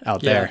better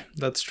out there. Yeah,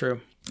 that's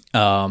true.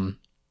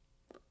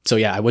 So,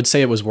 yeah, I would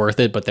say it was worth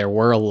it, but there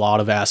were a lot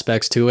of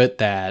aspects to it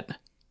that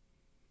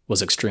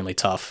was extremely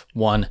tough.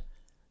 One,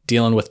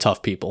 dealing with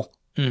tough people.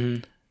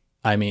 Mm-hmm.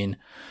 I mean,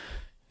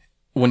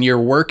 when you're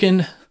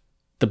working,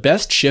 the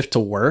best shift to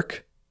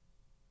work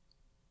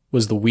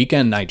was the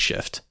weekend night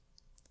shift,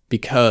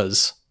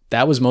 because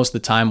that was most of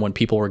the time when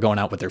people were going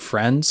out with their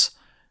friends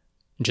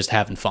and just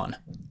having fun.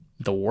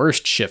 The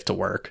worst shift to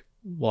work,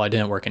 well, I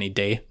didn't work any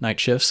day night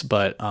shifts,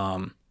 but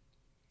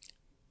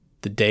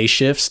the day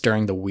shifts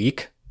during the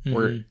week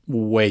were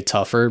way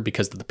tougher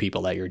because of the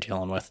people that you're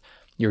dealing with.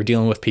 You're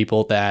dealing with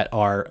people that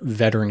are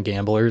veteran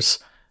gamblers.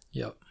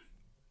 Yep.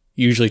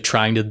 Usually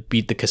trying to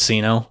beat the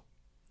casino,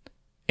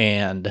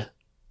 and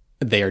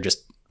they are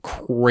just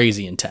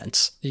crazy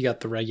intense. You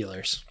got the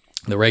regulars.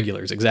 The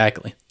regulars,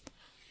 exactly.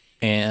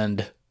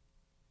 And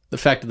the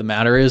fact of the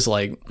matter is,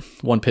 like,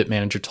 one pit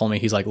manager told me,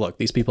 he's like, look,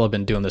 these people have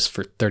been doing this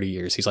for 30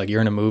 years. He's like,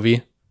 you're in a movie,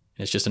 and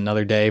it's just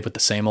another day with the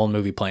same old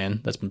movie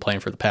playing that's been playing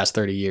for the past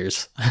 30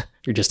 years.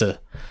 You're just a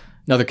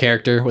Another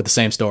character with the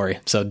same story.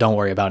 So don't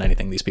worry about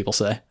anything these people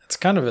say. It's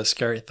kind of a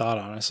scary thought,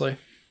 honestly.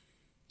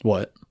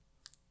 What?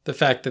 The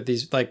fact that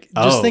these, like,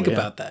 just think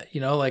about that.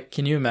 You know, like,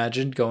 can you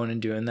imagine going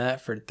and doing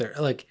that for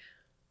like,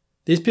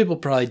 these people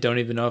probably don't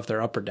even know if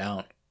they're up or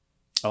down.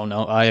 Oh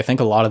no, I think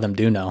a lot of them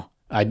do know.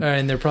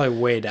 And they're probably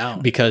way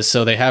down because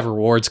so they have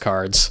rewards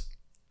cards.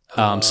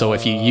 So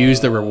if you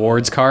use the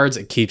rewards cards,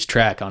 it keeps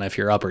track on if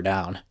you're up or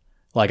down.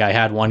 Like I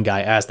had one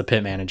guy ask the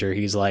pit manager,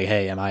 he's like,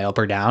 "Hey, am I up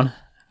or down?"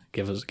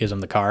 Gives him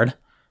the card.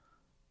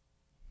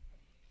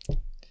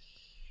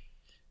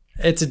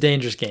 It's a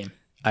dangerous game.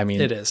 I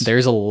mean, it is.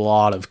 There's a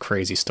lot of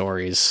crazy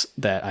stories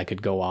that I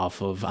could go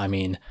off of. I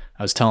mean,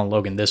 I was telling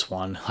Logan this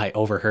one. I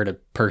overheard a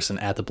person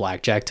at the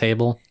blackjack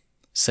table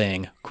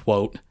saying,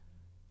 quote,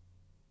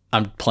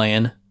 "I'm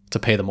playing to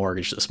pay the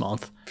mortgage this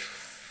month."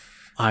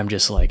 I'm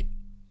just like,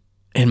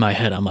 in my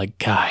head, I'm like,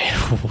 "Guy,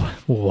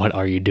 what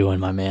are you doing,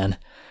 my man?"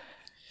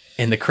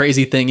 And the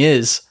crazy thing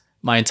is,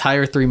 my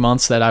entire 3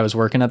 months that I was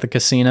working at the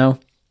casino,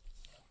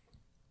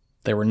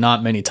 there were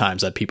not many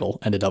times that people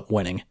ended up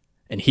winning.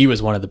 And he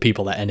was one of the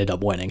people that ended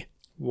up winning.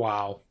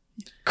 Wow.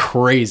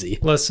 Crazy.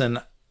 Listen,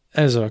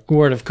 as a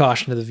word of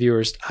caution to the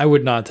viewers, I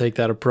would not take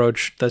that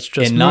approach. That's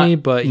just me,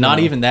 but... Not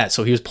even that.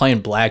 So he was playing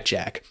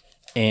blackjack.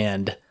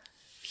 And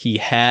he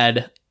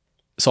had...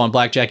 So on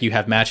blackjack, you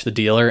have match the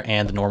dealer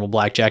and the normal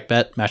blackjack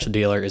bet. Match the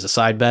dealer is a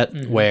side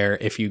bet, where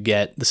if you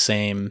get the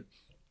same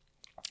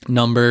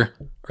number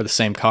or the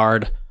same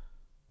card,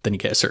 then you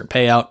get a certain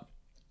payout.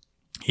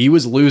 He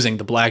was losing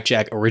the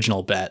blackjack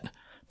original bet,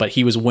 but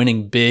he was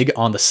winning big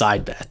on the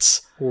side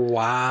bets.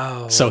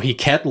 Wow. So he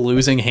kept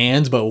losing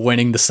hands, but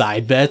winning the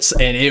side bets.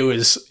 And it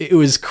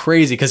was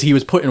crazy because he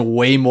was putting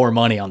way more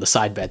money on the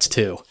side bets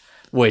too,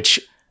 which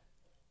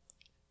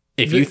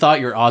if you thought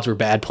your odds were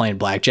bad playing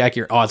blackjack,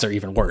 your odds are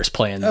even worse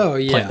playing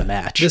the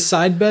match. The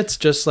side bets,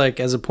 just like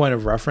as a point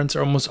of reference,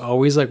 are almost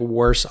always like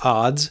worse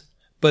odds,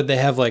 but they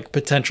have like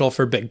potential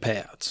for big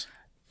payouts.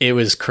 It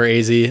was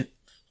crazy.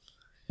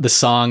 The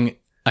song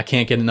 "I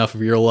Can't Get Enough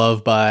of Your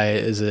Love" by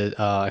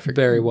I forget,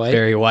 Barry White.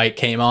 Barry White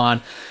came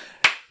on.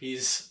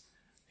 He's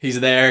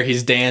there,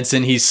 he's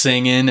dancing, he's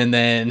singing, and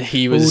then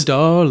he was... Oh,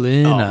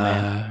 darling. Oh,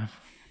 man.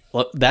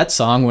 Well, that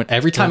song,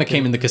 every time it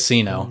came in the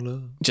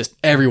casino, just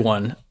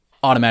everyone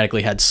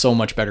automatically had so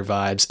much better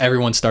vibes.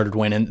 Everyone started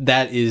winning.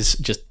 That is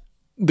just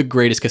the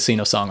greatest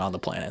casino song on the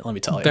planet, let me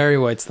tell you. Barry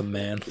White's the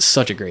man.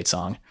 Such a great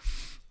song.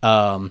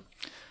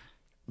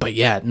 But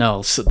yeah,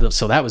 no, so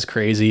that was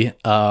crazy.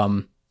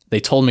 They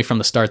told me from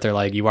the start, they're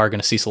like, "You are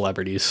going to see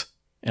celebrities."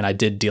 And I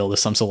did deal with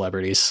some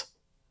celebrities.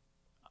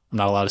 I'm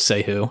not allowed to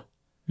say who,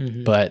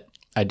 but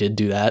I did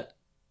do that.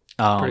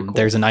 Cool.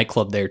 There's a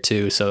nightclub there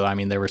too. So, I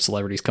mean, there were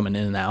celebrities coming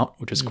in and out,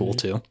 which was cool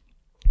too.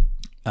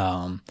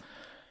 I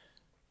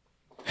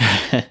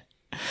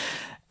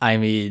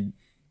mean,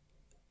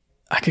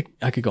 I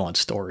could go on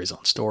stories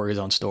on stories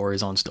on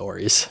stories on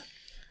stories.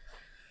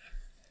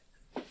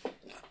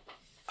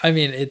 I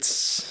mean,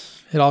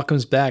 it all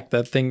comes back.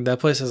 That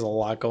place has a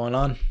lot going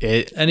on.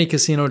 Any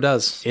casino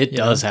does. It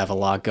does have a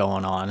lot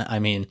going on. I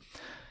mean,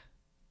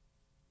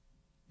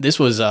 this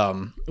was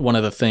one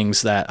of the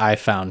things that I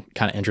found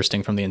kind of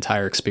interesting from the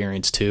entire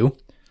experience too,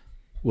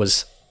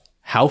 was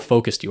how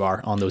focused you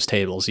are on those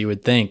tables. You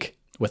would think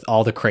with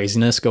all the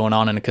craziness going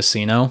on in a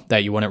casino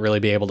that you wouldn't really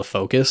be able to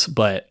focus,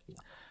 but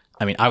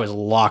I mean, I was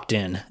locked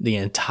in the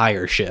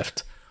entire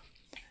shift.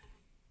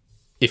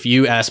 If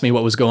you asked me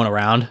what was going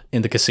around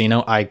in the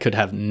casino, I could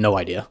have no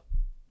idea.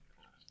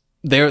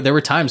 There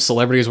were times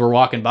celebrities were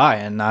walking by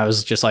and I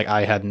was just like,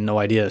 I had no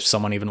idea if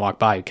someone even walked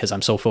by because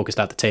I'm so focused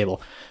at the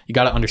table. You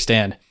got to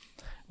understand,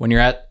 when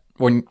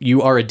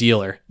you are a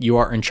dealer, you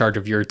are in charge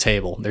of your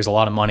table. There's a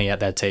lot of money at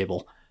that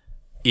table.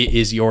 It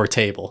is your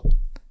table.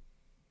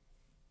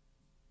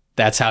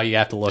 That's how you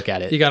have to look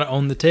at it. You got to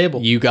own the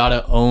table. You got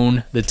to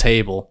own the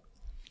table.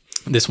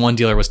 This one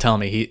dealer was telling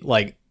me,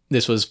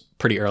 this was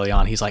pretty early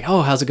on. He's like,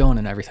 "Oh, how's it going?"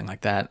 and everything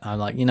like that. I'm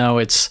like,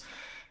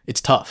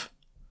 it's tough.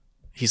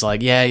 He's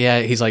like,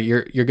 yeah. He's like,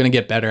 you're going to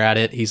get better at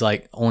it. He's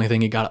like, only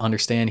thing you got to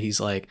understand, he's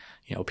like,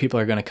 people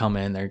are going to come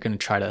in. They're going to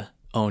try to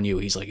own you.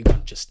 He's like, you got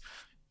to just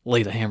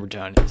lay the hammer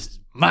down. This is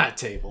my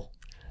table.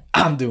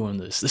 I'm doing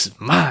this. This is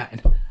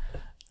mine.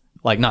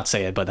 Like, not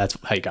say it, but that's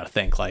how you got to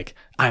think. Like,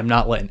 I'm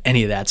not letting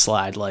any of that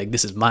slide. Like,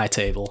 this is my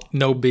table.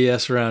 No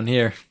BS around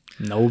here.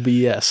 No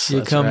BS.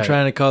 You come right.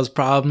 Trying to cause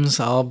problems,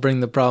 I'll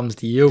bring the problems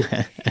to you.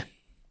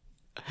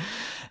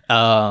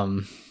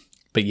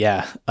 But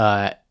yeah,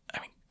 I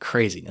mean,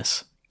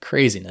 craziness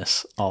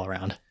all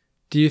around.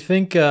 Do you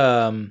think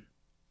you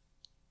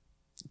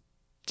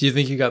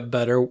got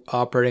better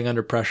operating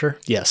under pressure?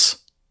 Yes.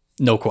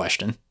 No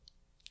question.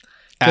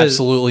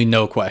 Absolutely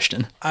no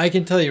question. I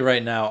can tell you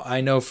right now,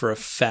 I know for a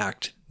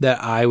fact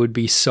that I would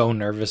be so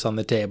nervous on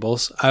the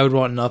tables. I would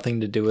want nothing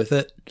to do with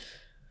it.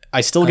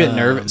 I still get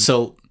nervous.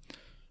 So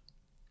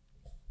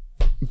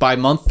by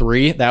month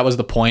 3, that was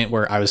the point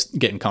where I was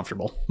getting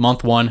comfortable.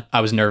 Month 1,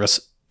 I was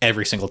nervous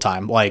every single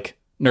time. Like,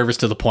 nervous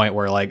to the point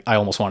where, like, I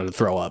almost wanted to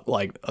throw up.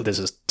 Like, oh, this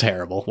is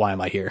terrible. Why am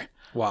I here?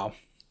 Wow.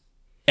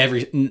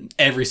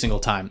 every single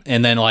time.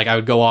 And then like I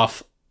would go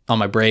off on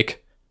my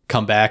break,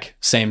 come back,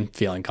 same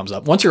feeling comes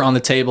up. Once you're on the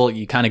table,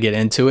 you kind of get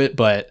into it,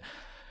 but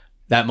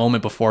that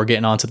moment before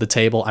getting onto the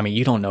table, I mean,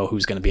 you don't know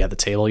who's going to be at the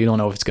table. You don't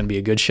know if it's going to be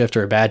a good shift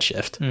or a bad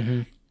shift.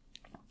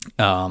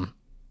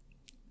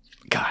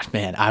 God,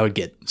 man, I would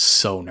get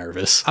so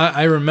nervous.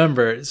 I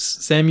remember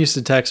Sam used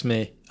to text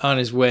me on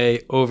his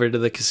way over to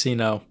the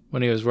casino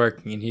when he was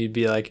working, and he'd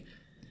be like,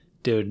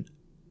 dude,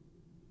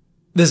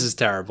 this is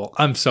terrible.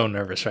 I'm so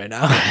nervous right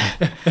now.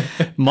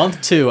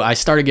 Month 2, I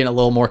started getting a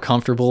little more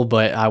comfortable,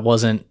 but I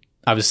was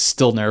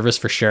still nervous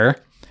for sure.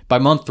 By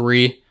month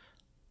 3,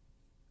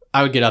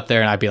 I would get up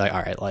there and I'd be like,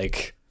 all right,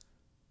 like,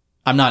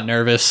 I'm not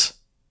nervous.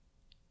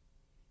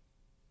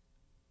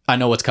 I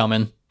know what's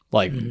coming.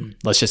 Like,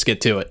 let's just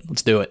get to it.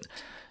 Let's do it.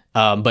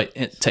 But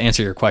to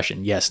answer your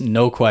question, yes,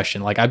 no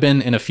question. Like, I've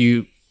been in a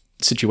few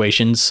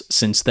situations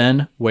since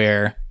then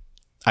where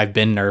I've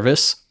been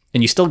nervous,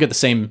 and you still get the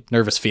same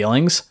nervous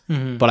feelings,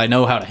 but I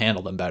know how to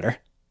handle them better.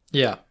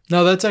 Yeah.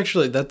 No, that's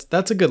actually,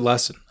 that's a good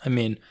lesson. I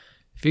mean,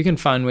 if you can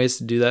find ways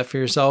to do that for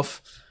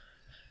yourself,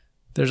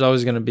 there's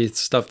always going to be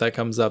stuff that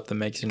comes up that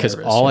makes you nervous.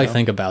 Because all I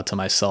think about to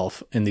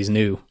myself in these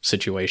new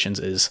situations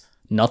is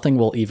nothing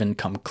will even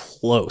come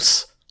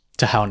close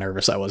to how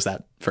nervous I was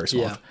that first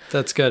month. Yeah,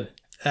 that's good.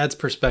 Adds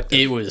perspective.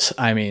 It was,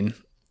 I mean,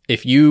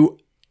 if you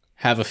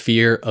have a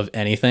fear of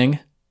anything,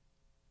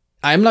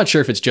 I'm not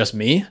sure if it's just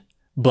me,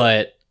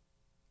 but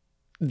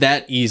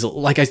that easily,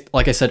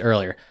 like I said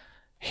earlier,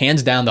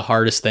 hands down the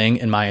hardest thing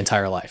in my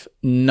entire life.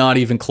 Not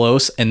even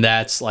close. And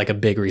that's like a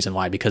big reason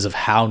why, because of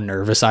how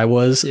nervous I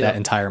was that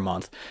entire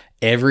month.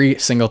 Every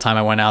single time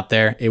I went out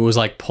there, it was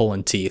like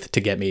pulling teeth to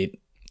get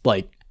me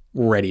like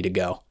ready to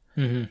go.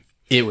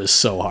 It was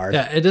so hard.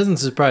 Yeah, it doesn't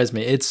surprise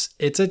me. It's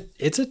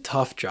a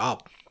tough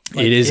job.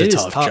 Like, it is a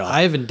tough job.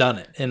 I haven't done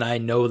it, and I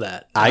know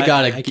that.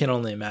 I can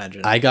only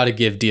imagine. I got to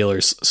give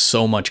dealers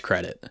so much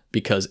credit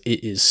because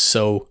it is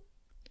so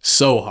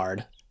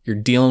hard. You're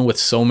dealing with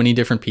so many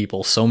different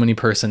people, so many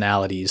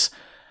personalities.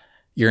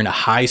 You're in a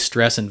high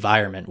stress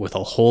environment with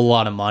a whole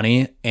lot of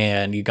money,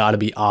 and you got to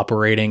be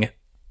operating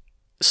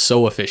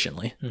so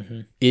efficiently.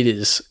 It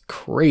is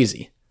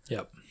crazy.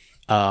 Yep.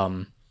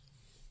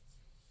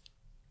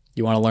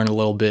 You want to learn a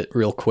little bit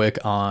real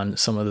quick on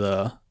some of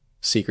the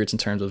secrets in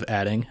terms of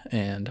adding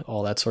and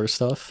all that sort of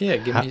stuff? Yeah,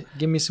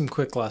 give me some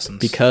quick lessons.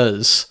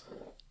 Because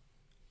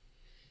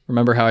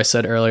remember how I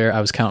said earlier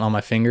I was counting on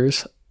my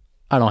fingers?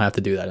 I don't have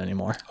to do that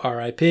anymore.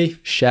 R.I.P.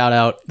 Shout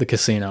out the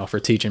casino for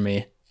teaching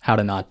me how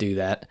to not do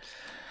that.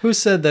 Who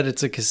said that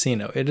it's a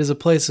casino? It is a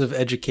place of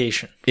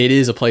education. It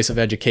is a place of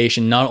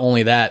education. Not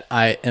only that,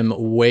 I am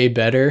way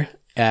better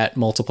at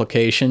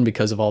multiplication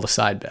because of all the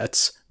side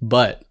bets.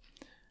 But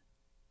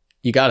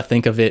you got to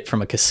think of it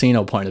from a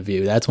casino point of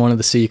view. That's one of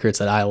the secrets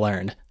that I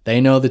learned.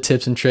 They know the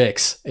tips and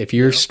tricks. If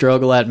you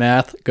struggle at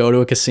math, go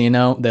to a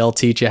casino. They'll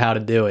teach you how to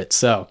do it.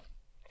 So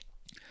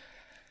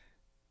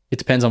it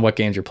depends on what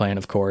games you're playing,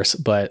 of course,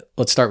 but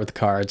let's start with the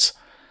cards.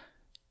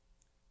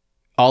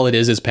 All it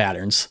is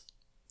patterns.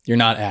 You're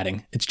not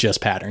adding. It's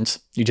just patterns.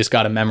 You just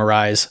got to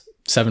memorize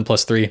 7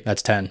 plus 3,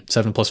 that's 10.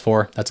 7 plus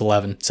 4, that's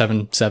 11.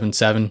 7, 7,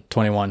 7,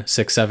 21.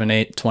 6, 7,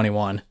 8,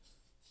 21.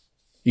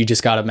 You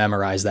just got to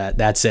memorize that.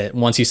 That's it.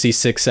 Once you see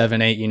 6,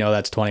 7, 8, you know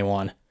that's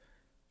 21.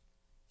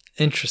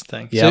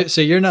 Interesting. Yep.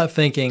 So you're not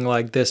thinking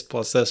like this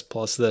plus this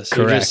plus this.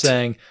 Correct. You're just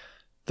saying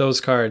those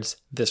cards,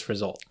 this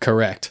result.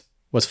 Correct.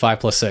 What's 5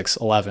 plus 6?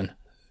 11.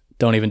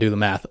 Don't even do the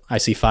math. I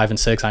see 5 and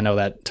 6. I know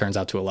that turns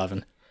out to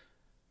 11.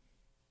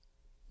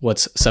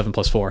 What's 7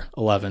 plus 4?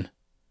 11.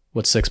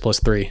 What's 6 plus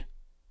 3?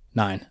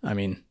 9. I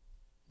mean,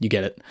 you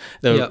get it.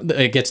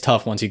 It gets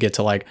tough once you get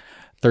to like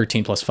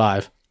 13 plus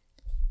 5.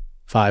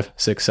 5,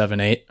 6, 7,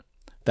 8.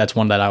 That's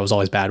one that I was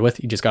always bad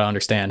with. You just got to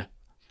understand.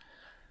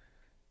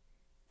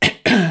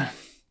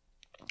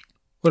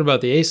 What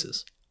about the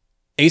aces?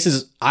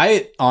 Aces,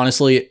 I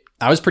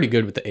was pretty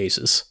good with the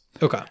aces.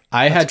 Okay.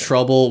 I had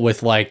trouble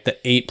with like the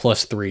 8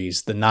 plus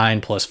 3s, the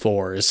 9 plus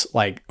 4s,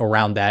 like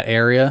around that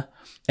area.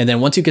 And then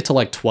once you get to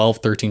like 12,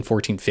 13,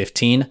 14,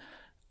 15,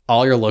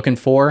 all you're looking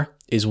for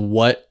is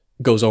what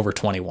goes over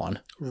 21.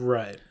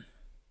 Right.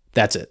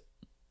 That's it.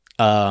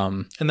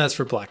 And that's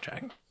for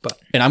blackjack.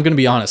 And I'm going to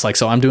be honest, like,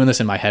 so I'm doing this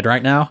in my head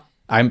right now.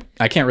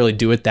 I can't really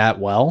do it that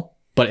well,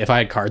 but if I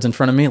had cards in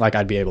front of me, like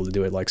I'd be able to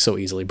do it like so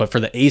easily. But for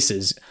the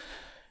aces,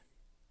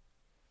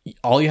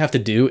 all you have to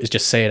do is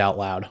just say it out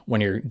loud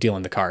when you're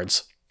dealing the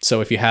cards. So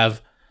if you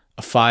have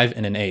a 5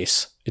 and an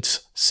ace,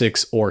 it's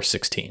 6 or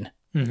 16.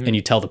 And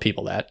you tell the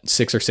people that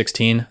 6 or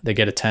 16, they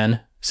get a 10,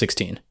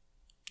 16.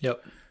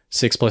 Yep.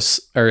 6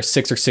 or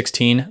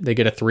 16, they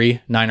get a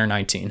 3, 9 or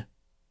 19.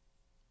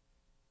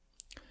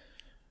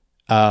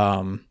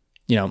 7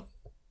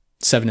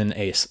 and an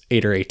ace,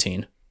 8 or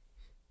 18.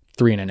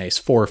 3 and an ace,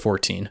 4 or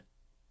 14.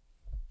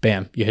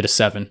 Bam, you hit a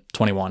 7,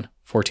 21.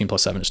 14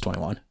 plus 7 is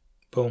 21.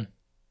 Boom.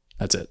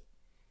 That's it.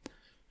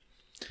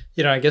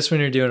 I guess when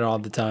you're doing it all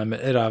the time,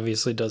 it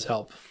obviously does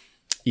help.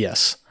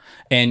 Yes.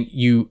 And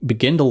you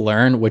begin to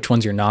learn which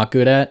ones you're not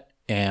good at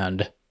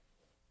and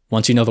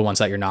Once you know the ones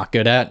that you're not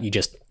good at, you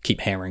just keep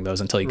hammering those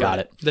until you got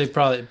it. They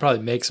probably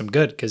makes them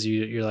good because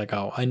you're like,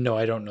 oh, I know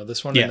I don't know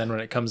this one. Yeah. And then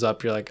when it comes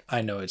up, you're like,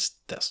 I know it's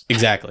this.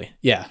 Exactly.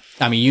 Yeah.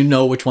 I mean, you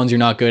know which ones you're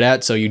not good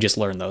at, so you just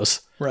learn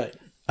those. Right.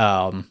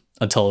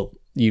 Until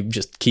you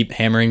just keep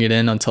hammering it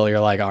in until you're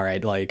like, all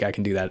right, like I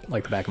can do that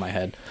like the back of my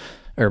head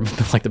or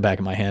like the back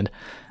of my hand.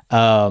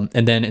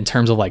 And then in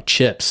terms of like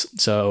chips,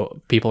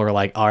 so people are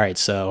like, all right,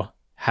 so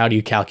how do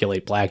you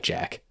calculate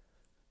blackjack?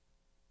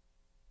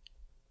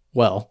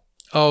 Well,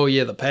 oh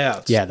yeah, the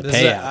payouts. Yeah, the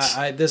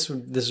payouts. This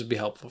would be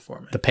helpful for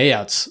me. The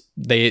payouts,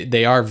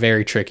 they are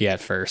very tricky at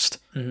first.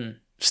 Mm-hmm.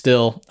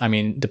 Still, I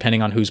mean,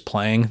 depending on who's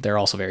playing, they're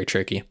also very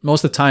tricky.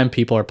 Most of the time,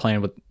 people are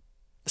playing with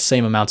the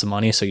same amounts of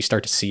money, so you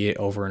start to see it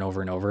over and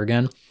over and over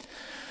again.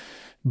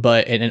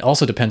 But it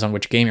also depends on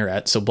which game you're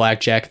at. So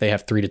blackjack, they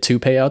have 3-2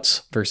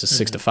 payouts versus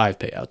 6-5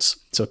 payouts.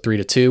 So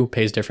 3-2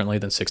 pays differently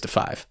than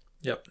 6-5.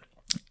 Yep.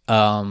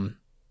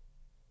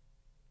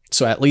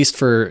 So at least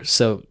for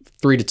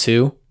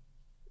 3-2,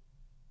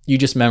 you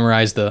just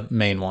memorize the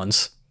main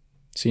ones.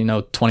 So you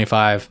know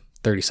 25,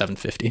 37,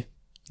 50.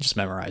 Just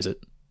memorize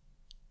it.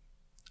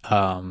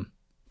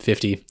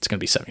 50, it's going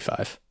to be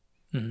 75.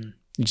 Mm-hmm.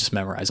 You just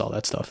memorize all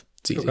that stuff.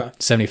 It's easy. Okay.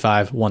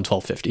 75,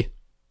 112, 50.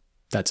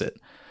 That's it.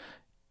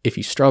 If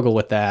you struggle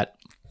with that,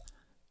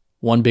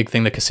 one big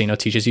thing the casino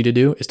teaches you to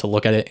do is to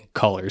look at it in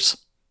colors.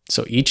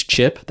 So each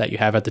chip that you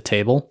have at the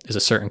table is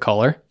a certain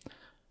color.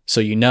 So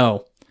you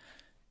know,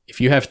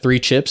 if you have 3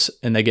 chips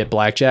and they get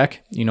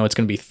blackjack, you know it's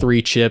going to be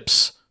 3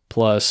 chips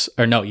plus,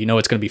 or no, you know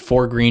it's going to be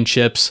 4 green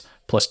chips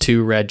plus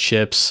 2 red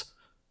chips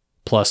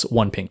plus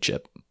 1 pink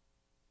chip.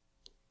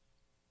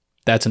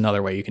 That's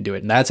another way you can do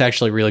it. And that's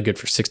actually really good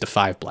for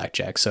 6-5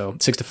 blackjack. So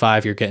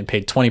 6-5, you're getting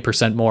paid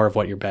 20% more of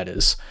what your bet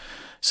is.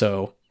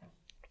 So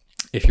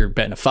if you're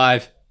betting a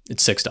 5,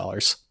 it's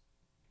 $6.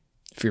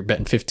 If you're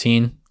betting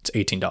 15, it's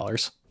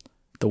 $18.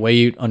 The way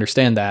you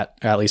understand that,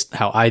 or at least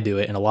how I do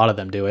it, and a lot of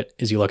them do it,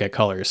 is you look at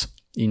colors.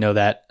 You know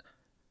that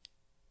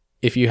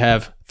if you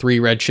have 3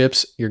 red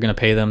chips, you're going to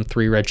pay them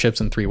 3 red chips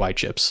and 3 white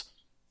chips.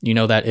 You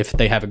know that if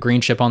they have a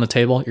green chip on the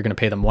table, you're going to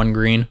pay them 1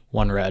 green,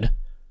 1 red.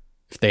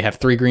 If they have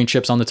 3 green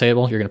chips on the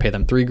table, you're going to pay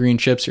them 3 green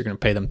chips, you're going to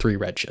pay them 3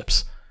 red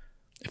chips.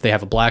 If they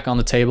have a black on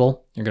the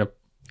table, you're going to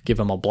give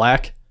them a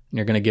black, and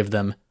you're going to give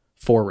them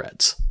 4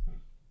 reds.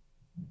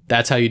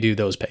 That's how you do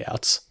those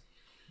payouts.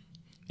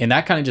 And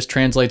that kind of just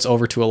translates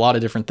over to a lot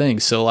of different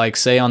things. So like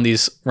say on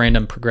these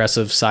random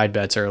progressive side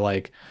bets or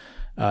like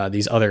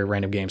these other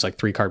random games like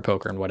 3-card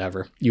poker and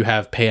whatever, you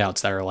have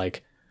payouts that are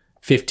like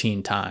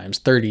 15 times,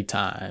 30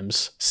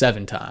 times,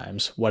 7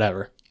 times,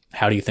 whatever.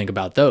 How do you think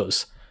about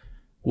those?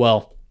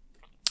 Well,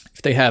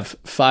 if they have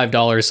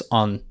 $5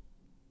 on,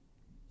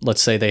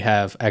 let's say they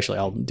have, actually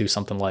I'll do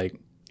something like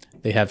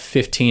they have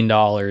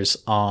 $15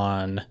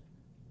 on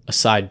a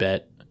side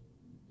bet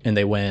and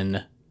they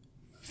win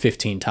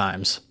 15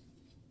 times.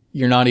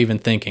 You're not even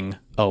thinking,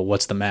 oh,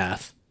 what's the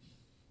math?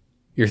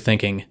 You're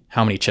thinking,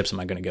 how many chips am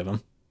I going to give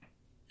them?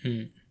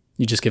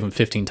 You just give them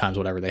 15 times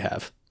whatever they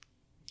have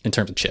in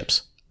terms of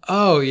chips.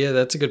 Oh, yeah,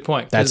 that's a good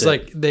point. That's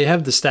like they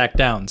have the stack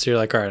down. So you're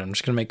like, all right, I'm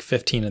just going to make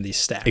 15 of these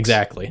stacks.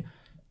 Exactly.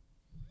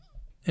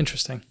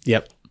 Interesting.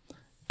 Yep.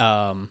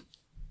 And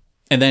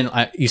then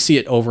you see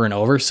it over and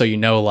over. So you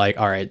know, like,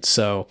 all right,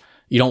 so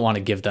you don't want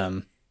to give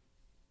them.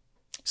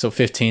 So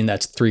 15,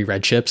 that's 3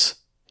 red chips.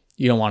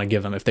 You don't want to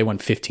give them, if they win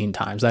 15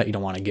 times that, you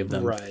don't want to give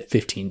them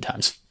 15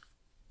 times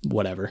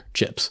whatever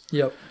chips.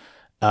 Yep.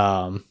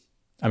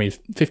 I mean,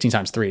 15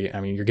 times 3, I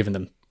mean, you're giving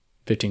them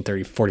 15,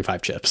 30,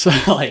 45 chips.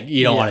 Like,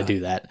 you don't want to do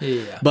that.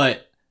 Yeah.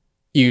 But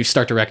you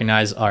start to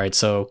recognize, all right,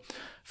 so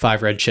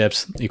 5 red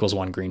chips equals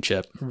 1 green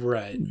chip.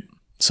 Right.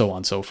 So on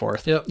and so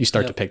forth. Yep. You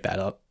start to pick that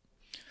up.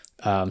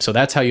 So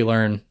that's how you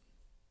learn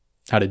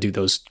how to do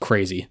those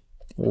crazy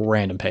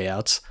random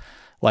payouts.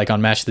 Like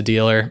on Match the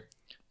Dealer.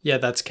 Yeah,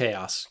 that's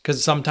chaos.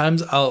 Because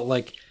sometimes I'll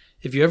like,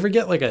 if you ever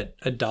get like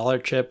a dollar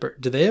chip, or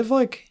do they have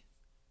like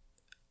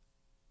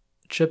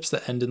chips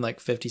that end in like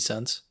 50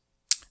 cents?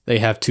 They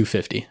have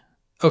 250.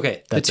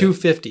 Okay, that's the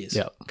 250s.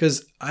 Yeah.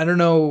 Because I don't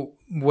know,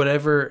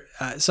 whatever.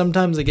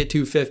 Sometimes I get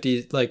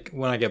 250 like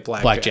when I get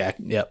blackjack.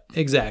 Yep.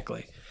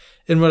 Exactly.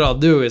 And what I'll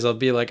do is I'll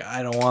be like,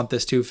 I don't want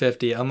this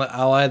 250.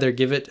 I'll either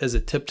give it as a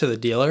tip to the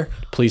dealer.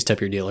 Please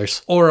tip your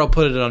dealers. Or I'll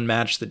put it on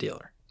Match the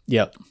Dealer.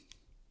 Yep.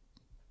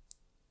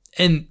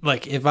 And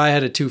like if I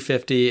had a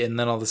 250 and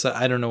then all of a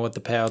sudden I don't know what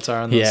the payouts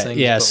are on those things.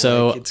 Yeah, but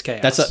so like, it's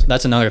chaos.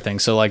 That's another thing.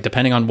 So like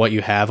depending on what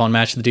you have on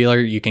Match the Dealer,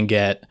 you can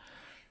get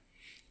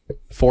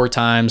 4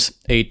 times,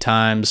 8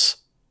 times,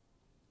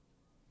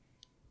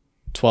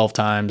 12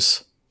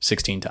 times,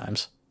 16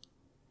 times.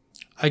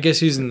 I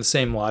guess using the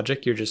same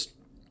logic, you're just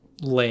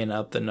laying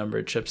out the number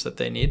of chips that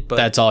they need, but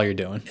that's all you're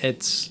doing.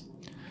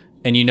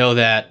 And you know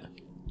that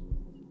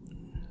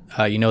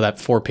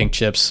 4 pink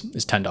chips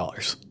is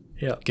 $10.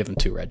 Yeah. Give them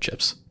 2 red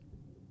chips.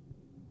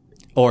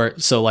 Or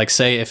so like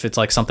say if it's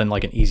like something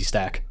like an easy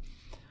stack,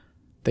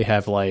 they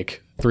have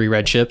like 3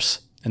 red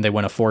chips and they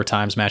win a 4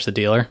 times Match the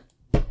Dealer.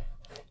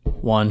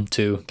 1,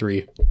 2,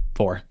 3,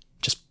 4.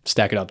 Just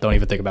stack it up. Don't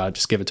even think about it.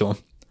 Just give it to them.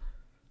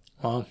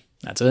 Wow.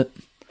 That's it.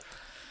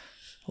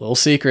 Little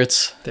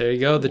secrets. There you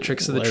go. The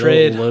tricks of the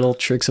trade. Little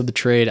tricks of the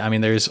trade. I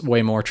mean, there's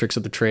way more tricks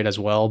of the trade as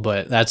well,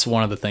 but that's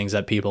one of the things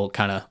that people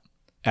kind of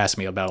ask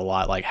me about a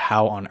lot. Like,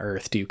 how on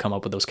earth do you come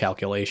up with those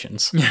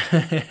calculations?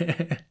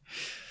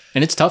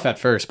 And it's tough at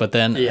first, but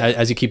then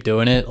as you keep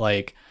doing it,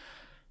 like,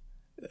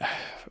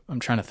 I'm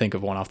trying to think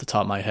of one off the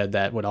top of my head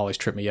that would always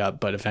trip me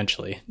up, but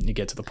eventually you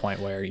get to the point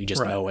where you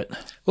just know it.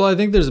 Well, I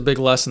think there's a big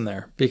lesson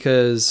there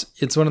because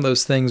it's one of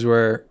those things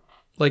where,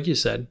 like you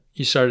said,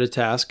 you started a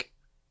task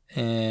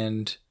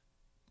and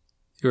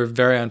you were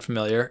very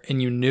unfamiliar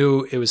and you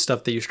knew it was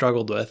stuff that you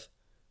struggled with,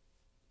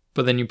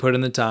 but then you put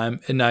in the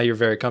time and now you're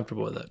very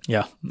comfortable with it.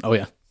 Yeah. Oh,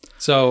 yeah.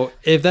 So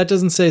if that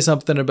doesn't say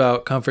something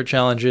about comfort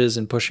challenges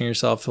and pushing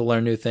yourself to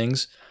learn new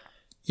things,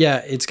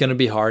 yeah, it's going to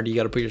be hard. You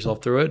got to put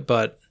yourself through it.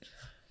 But,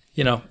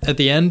 you know, at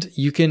the end,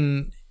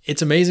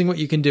 it's amazing what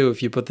you can do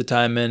if you put the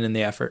time in and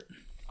the effort.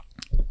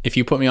 If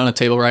you put me on a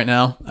table right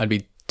now, I'd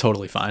be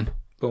totally fine.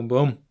 Boom,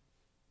 boom.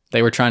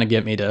 They were trying to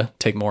get me to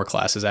take more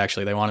classes,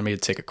 actually. They wanted me to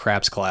take a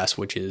craps class,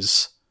 which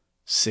is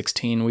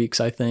 16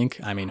 weeks, I think.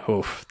 I mean,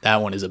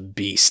 that one is a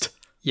beast.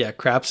 Yeah,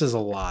 craps is a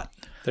lot.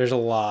 There's a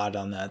lot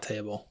on that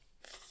table.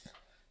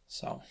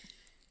 So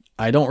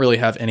I don't really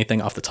have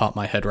anything off the top of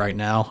my head right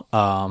now.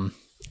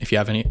 If you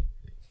have any,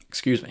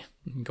 excuse me,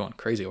 I'm going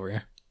crazy over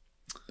here.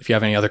 If you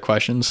have any other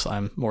questions,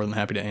 I'm more than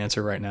happy to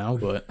answer right now.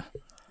 But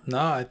no,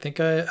 I think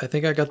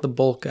I got the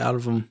bulk out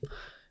of them.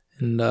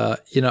 And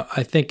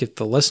I think if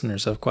the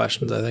listeners have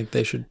questions, I think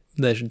they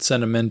should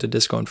send them in to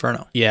Disco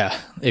Inferno. Yeah,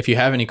 if you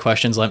have any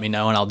questions, let me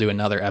know, and I'll do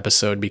another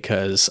episode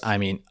because I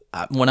mean,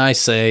 when I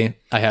say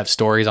I have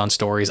stories on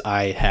stories,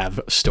 I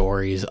have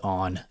stories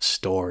on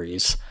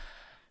stories.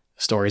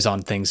 Stories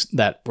on things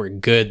that were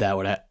good that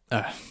would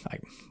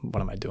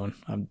what am I doing?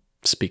 I'm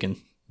speaking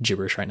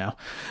gibberish right now.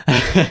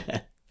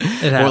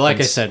 Well, like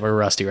I said, we're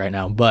rusty right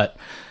now, but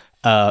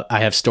I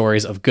have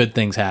stories of good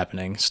things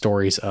happening,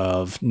 stories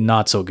of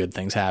not so good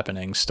things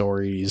happening,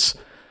 stories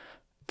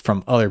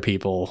from other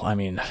people. I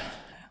mean,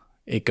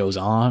 it goes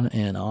on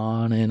and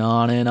on and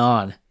on and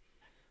on.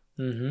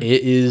 Mm-hmm.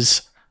 It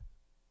is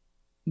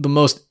the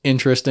most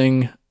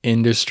interesting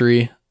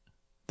industry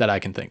that I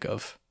can think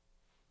of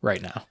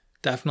right now.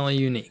 Definitely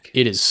unique.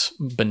 It is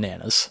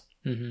bananas.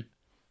 Mm-hmm.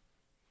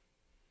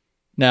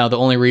 Now, the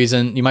only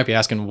reason you might be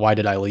asking, why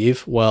did I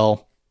leave?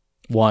 Well,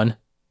 one,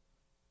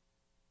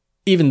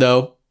 even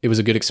though it was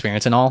a good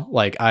experience and all,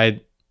 like I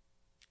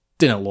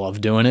didn't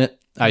love doing it.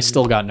 I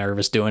still got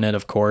nervous doing it,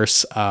 of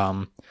course.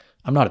 I'm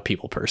not a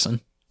people person.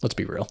 Let's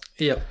be real.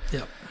 Yep.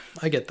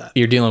 I get that.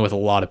 You're dealing with a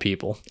lot of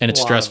people and it's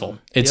stressful.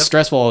 It's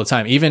stressful all the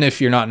time. Even if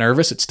you're not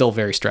nervous, it's still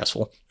very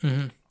stressful.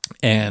 Mm-hmm.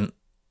 And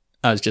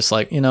I was just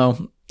like,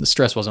 the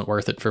stress wasn't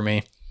worth it for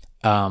me.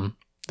 The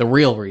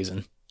real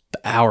reason, the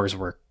hours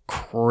were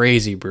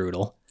crazy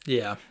brutal.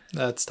 Yeah,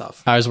 that's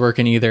tough. I was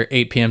working either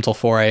 8 p.m. till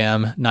 4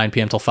 a.m., 9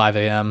 p.m. till 5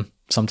 a.m.,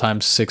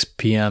 sometimes 6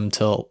 p.m.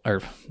 till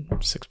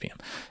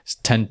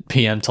 10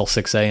 p.m. till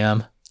 6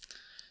 a.m.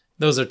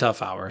 Those are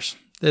tough hours.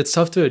 It's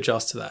tough to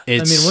adjust to that. I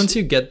mean, once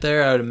you get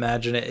there, I would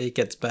imagine it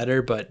gets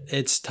better, but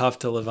it's tough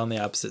to live on the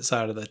opposite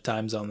side of the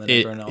time zone than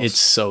everyone else. It's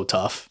so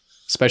tough,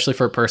 especially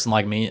for a person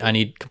like me. I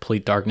need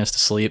complete darkness to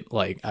sleep.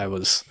 Like, I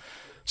was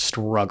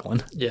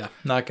struggling. Yeah,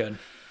 not good.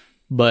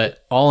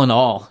 But all in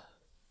all,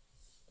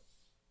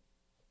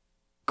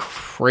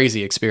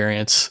 crazy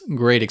experience,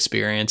 great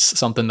experience,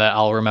 something that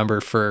I'll remember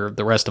for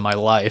the rest of my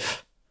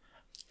life.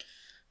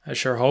 I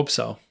sure hope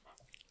so.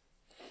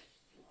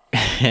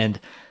 And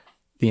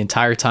the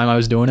entire time I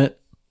was doing it,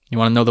 you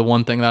want to know the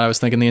one thing that I was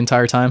thinking the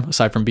entire time,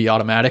 aside from be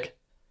automatic?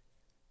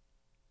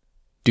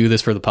 Do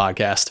this for the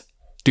podcast.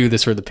 Do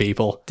this for the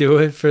people. Do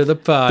it for the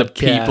podcast.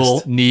 The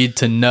people need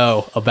to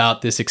know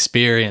about this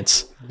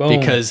experience. Boom.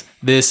 Because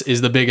this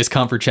is the biggest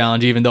comfort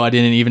challenge, even though I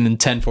didn't even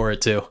intend for it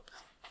to.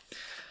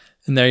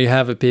 And there you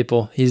have it,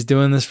 people. He's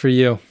doing this for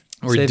you.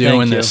 We're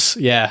doing this.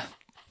 Yeah.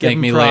 Thank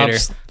me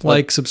props,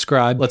 later.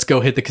 Subscribe. Let's go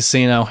hit the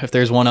casino. If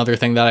there's one other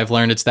thing that I've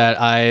learned, it's that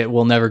I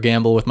will never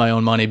gamble with my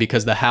own money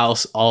because the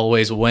house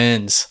always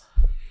wins.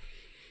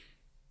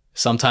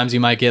 Sometimes you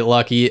might get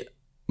lucky.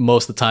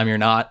 Most of the time you're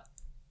not.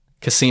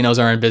 Casinos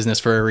are in business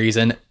for a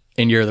reason,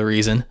 and you're the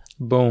reason.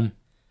 Boom.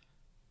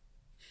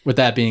 With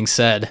that being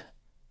said,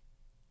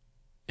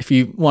 if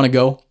you want to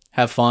go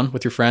have fun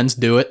with your friends,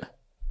 do it.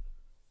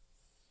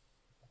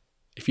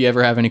 If you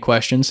ever have any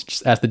questions,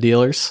 just ask the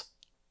dealers.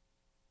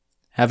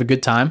 Have a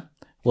good time.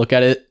 Look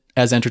at it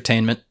as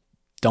entertainment.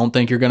 Don't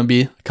think you're going to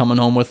be coming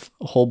home with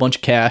a whole bunch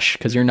of cash,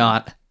 because you're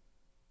not.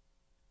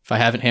 If I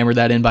haven't hammered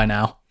that in by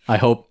now, I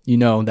hope you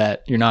know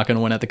that you're not going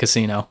to win at the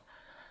casino.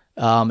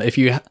 If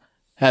you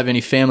have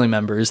any family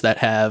members that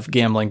have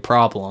gambling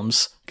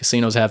problems,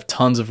 casinos have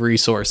tons of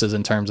resources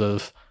in terms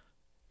of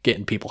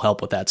getting people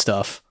help with that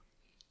stuff.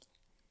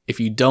 If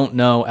you don't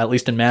know, at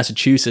least in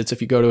Massachusetts,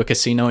 if you go to a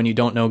casino and you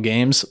don't know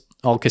games,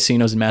 all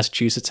casinos in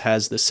Massachusetts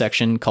has this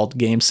section called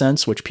Game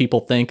Sense, which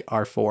people think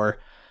are for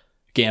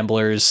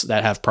gamblers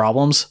that have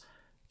problems.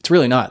 It's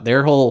really not.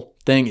 Their whole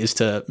thing is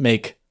to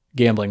make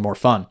gambling more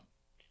fun.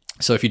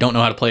 So if you don't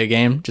know how to play a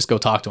game, just go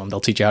talk to them.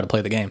 They'll teach you how to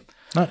play the game.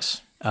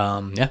 Nice.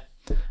 Yeah.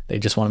 They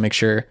just want to make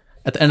sure,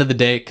 at the end of the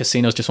day,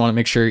 casinos just want to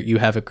make sure you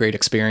have a great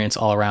experience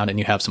all around and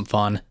you have some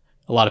fun.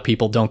 A lot of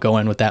people don't go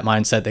in with that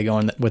mindset. They go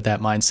in with that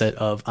mindset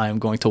of, I am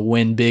going to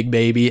win big,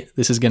 baby.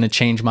 This is going to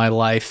change my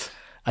life.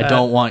 I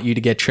don't want you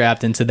to get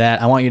trapped into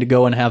that. I want you to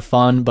go and have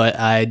fun, but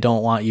I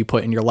don't want you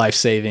putting your life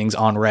savings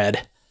on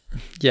red.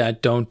 Yeah,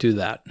 don't do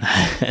that.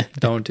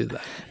 Don't do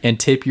that. And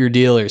tip your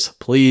dealers.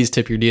 Please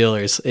tip your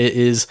dealers. It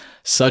is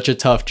such a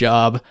tough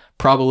job.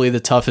 Probably the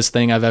toughest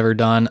thing I've ever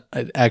done.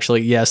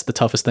 Actually, yes, the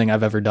toughest thing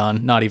I've ever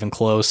done. Not even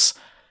close.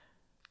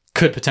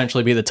 Could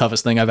potentially be the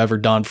toughest thing I've ever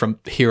done from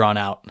here on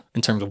out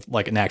in terms of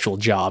like an actual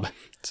job.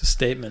 It's a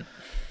statement.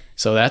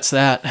 So that's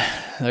that.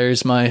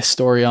 There's my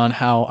story on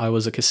how I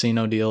was a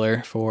casino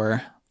dealer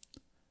for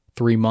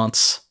 3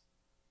 months.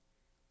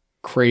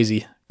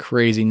 Crazy.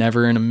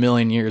 Never in a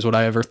million years would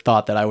I ever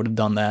thought that I would have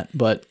done that.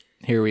 But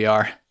here we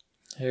are.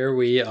 Here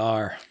we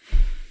are.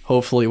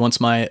 Hopefully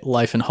once my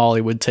life in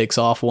Hollywood takes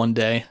off one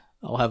day,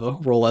 I'll have a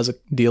role as a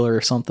dealer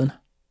or something.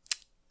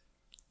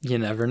 You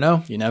never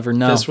know. You never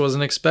know. This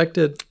wasn't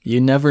expected.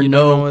 You never You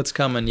know. don't know what's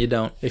coming. You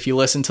don't. If you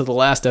listen to the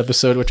last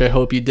episode, which I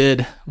hope you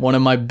did, one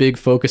of my big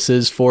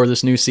focuses for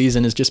this new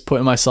season is just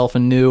putting myself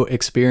in new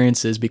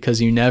experiences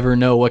because you never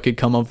know what could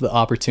come of the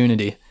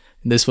opportunity.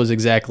 And this was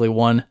exactly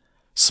one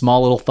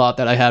small little thought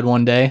that I had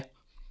one day.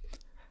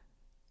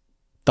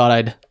 Thought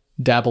I'd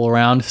dabble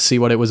around, see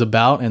what it was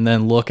about, and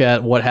then look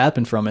at what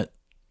happened from it.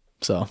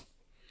 So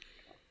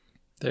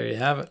There you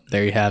have it.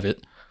 there you have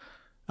it.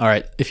 All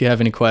right. If you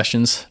have any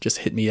questions, just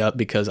hit me up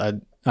because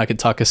I could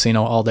talk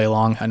casino all day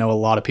long. I know a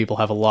lot of people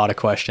have a lot of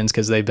questions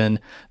because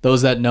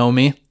those that know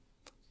me,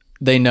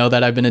 they know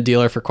that I've been a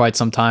dealer for quite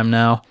some time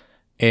now,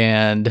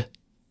 and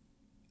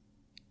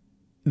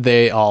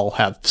they all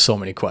have so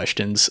many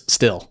questions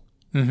still.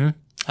 Mm-hmm.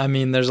 I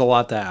mean, there's a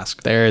lot to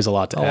ask. There is a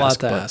lot to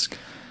ask. ask.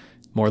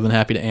 More than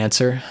happy to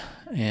answer.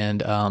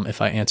 And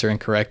if I answer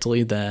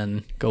incorrectly,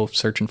 then go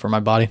searching for my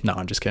body. No,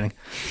 I'm just kidding.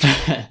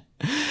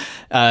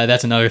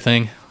 That's another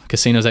thing.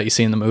 Casinos that you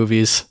see in the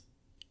movies,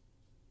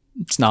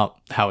 it's not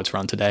how it's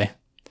run today.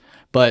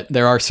 But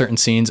there are certain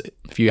scenes.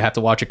 If you have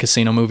to watch a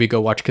casino movie,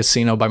 go watch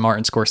Casino by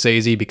Martin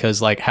Scorsese,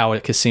 because like how a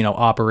casino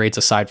operates,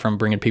 aside from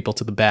bringing people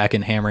to the back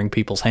and hammering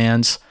people's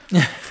hands,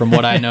 from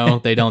what I know,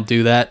 they don't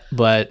do that,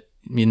 but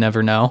you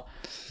never know.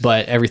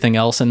 But everything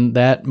else in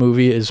that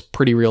movie is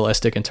pretty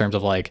realistic in terms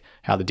of like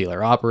how the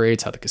dealer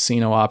operates, how the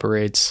casino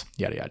operates,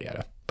 yada, yada,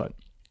 yada. But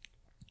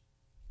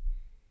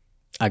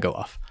I go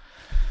off.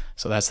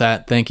 So that's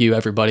that. Thank you,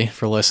 everybody,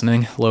 for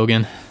listening.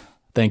 Logan,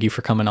 thank you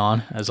for coming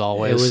on, as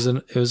always.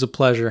 It was a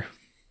pleasure.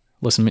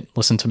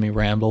 Listen to me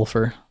ramble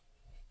for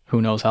who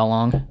knows how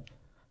long.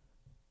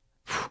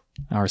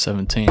 Hour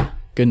 17.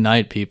 Good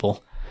night,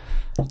 people.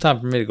 Time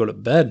for me to go to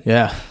bed.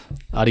 Yeah.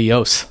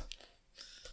 Adios.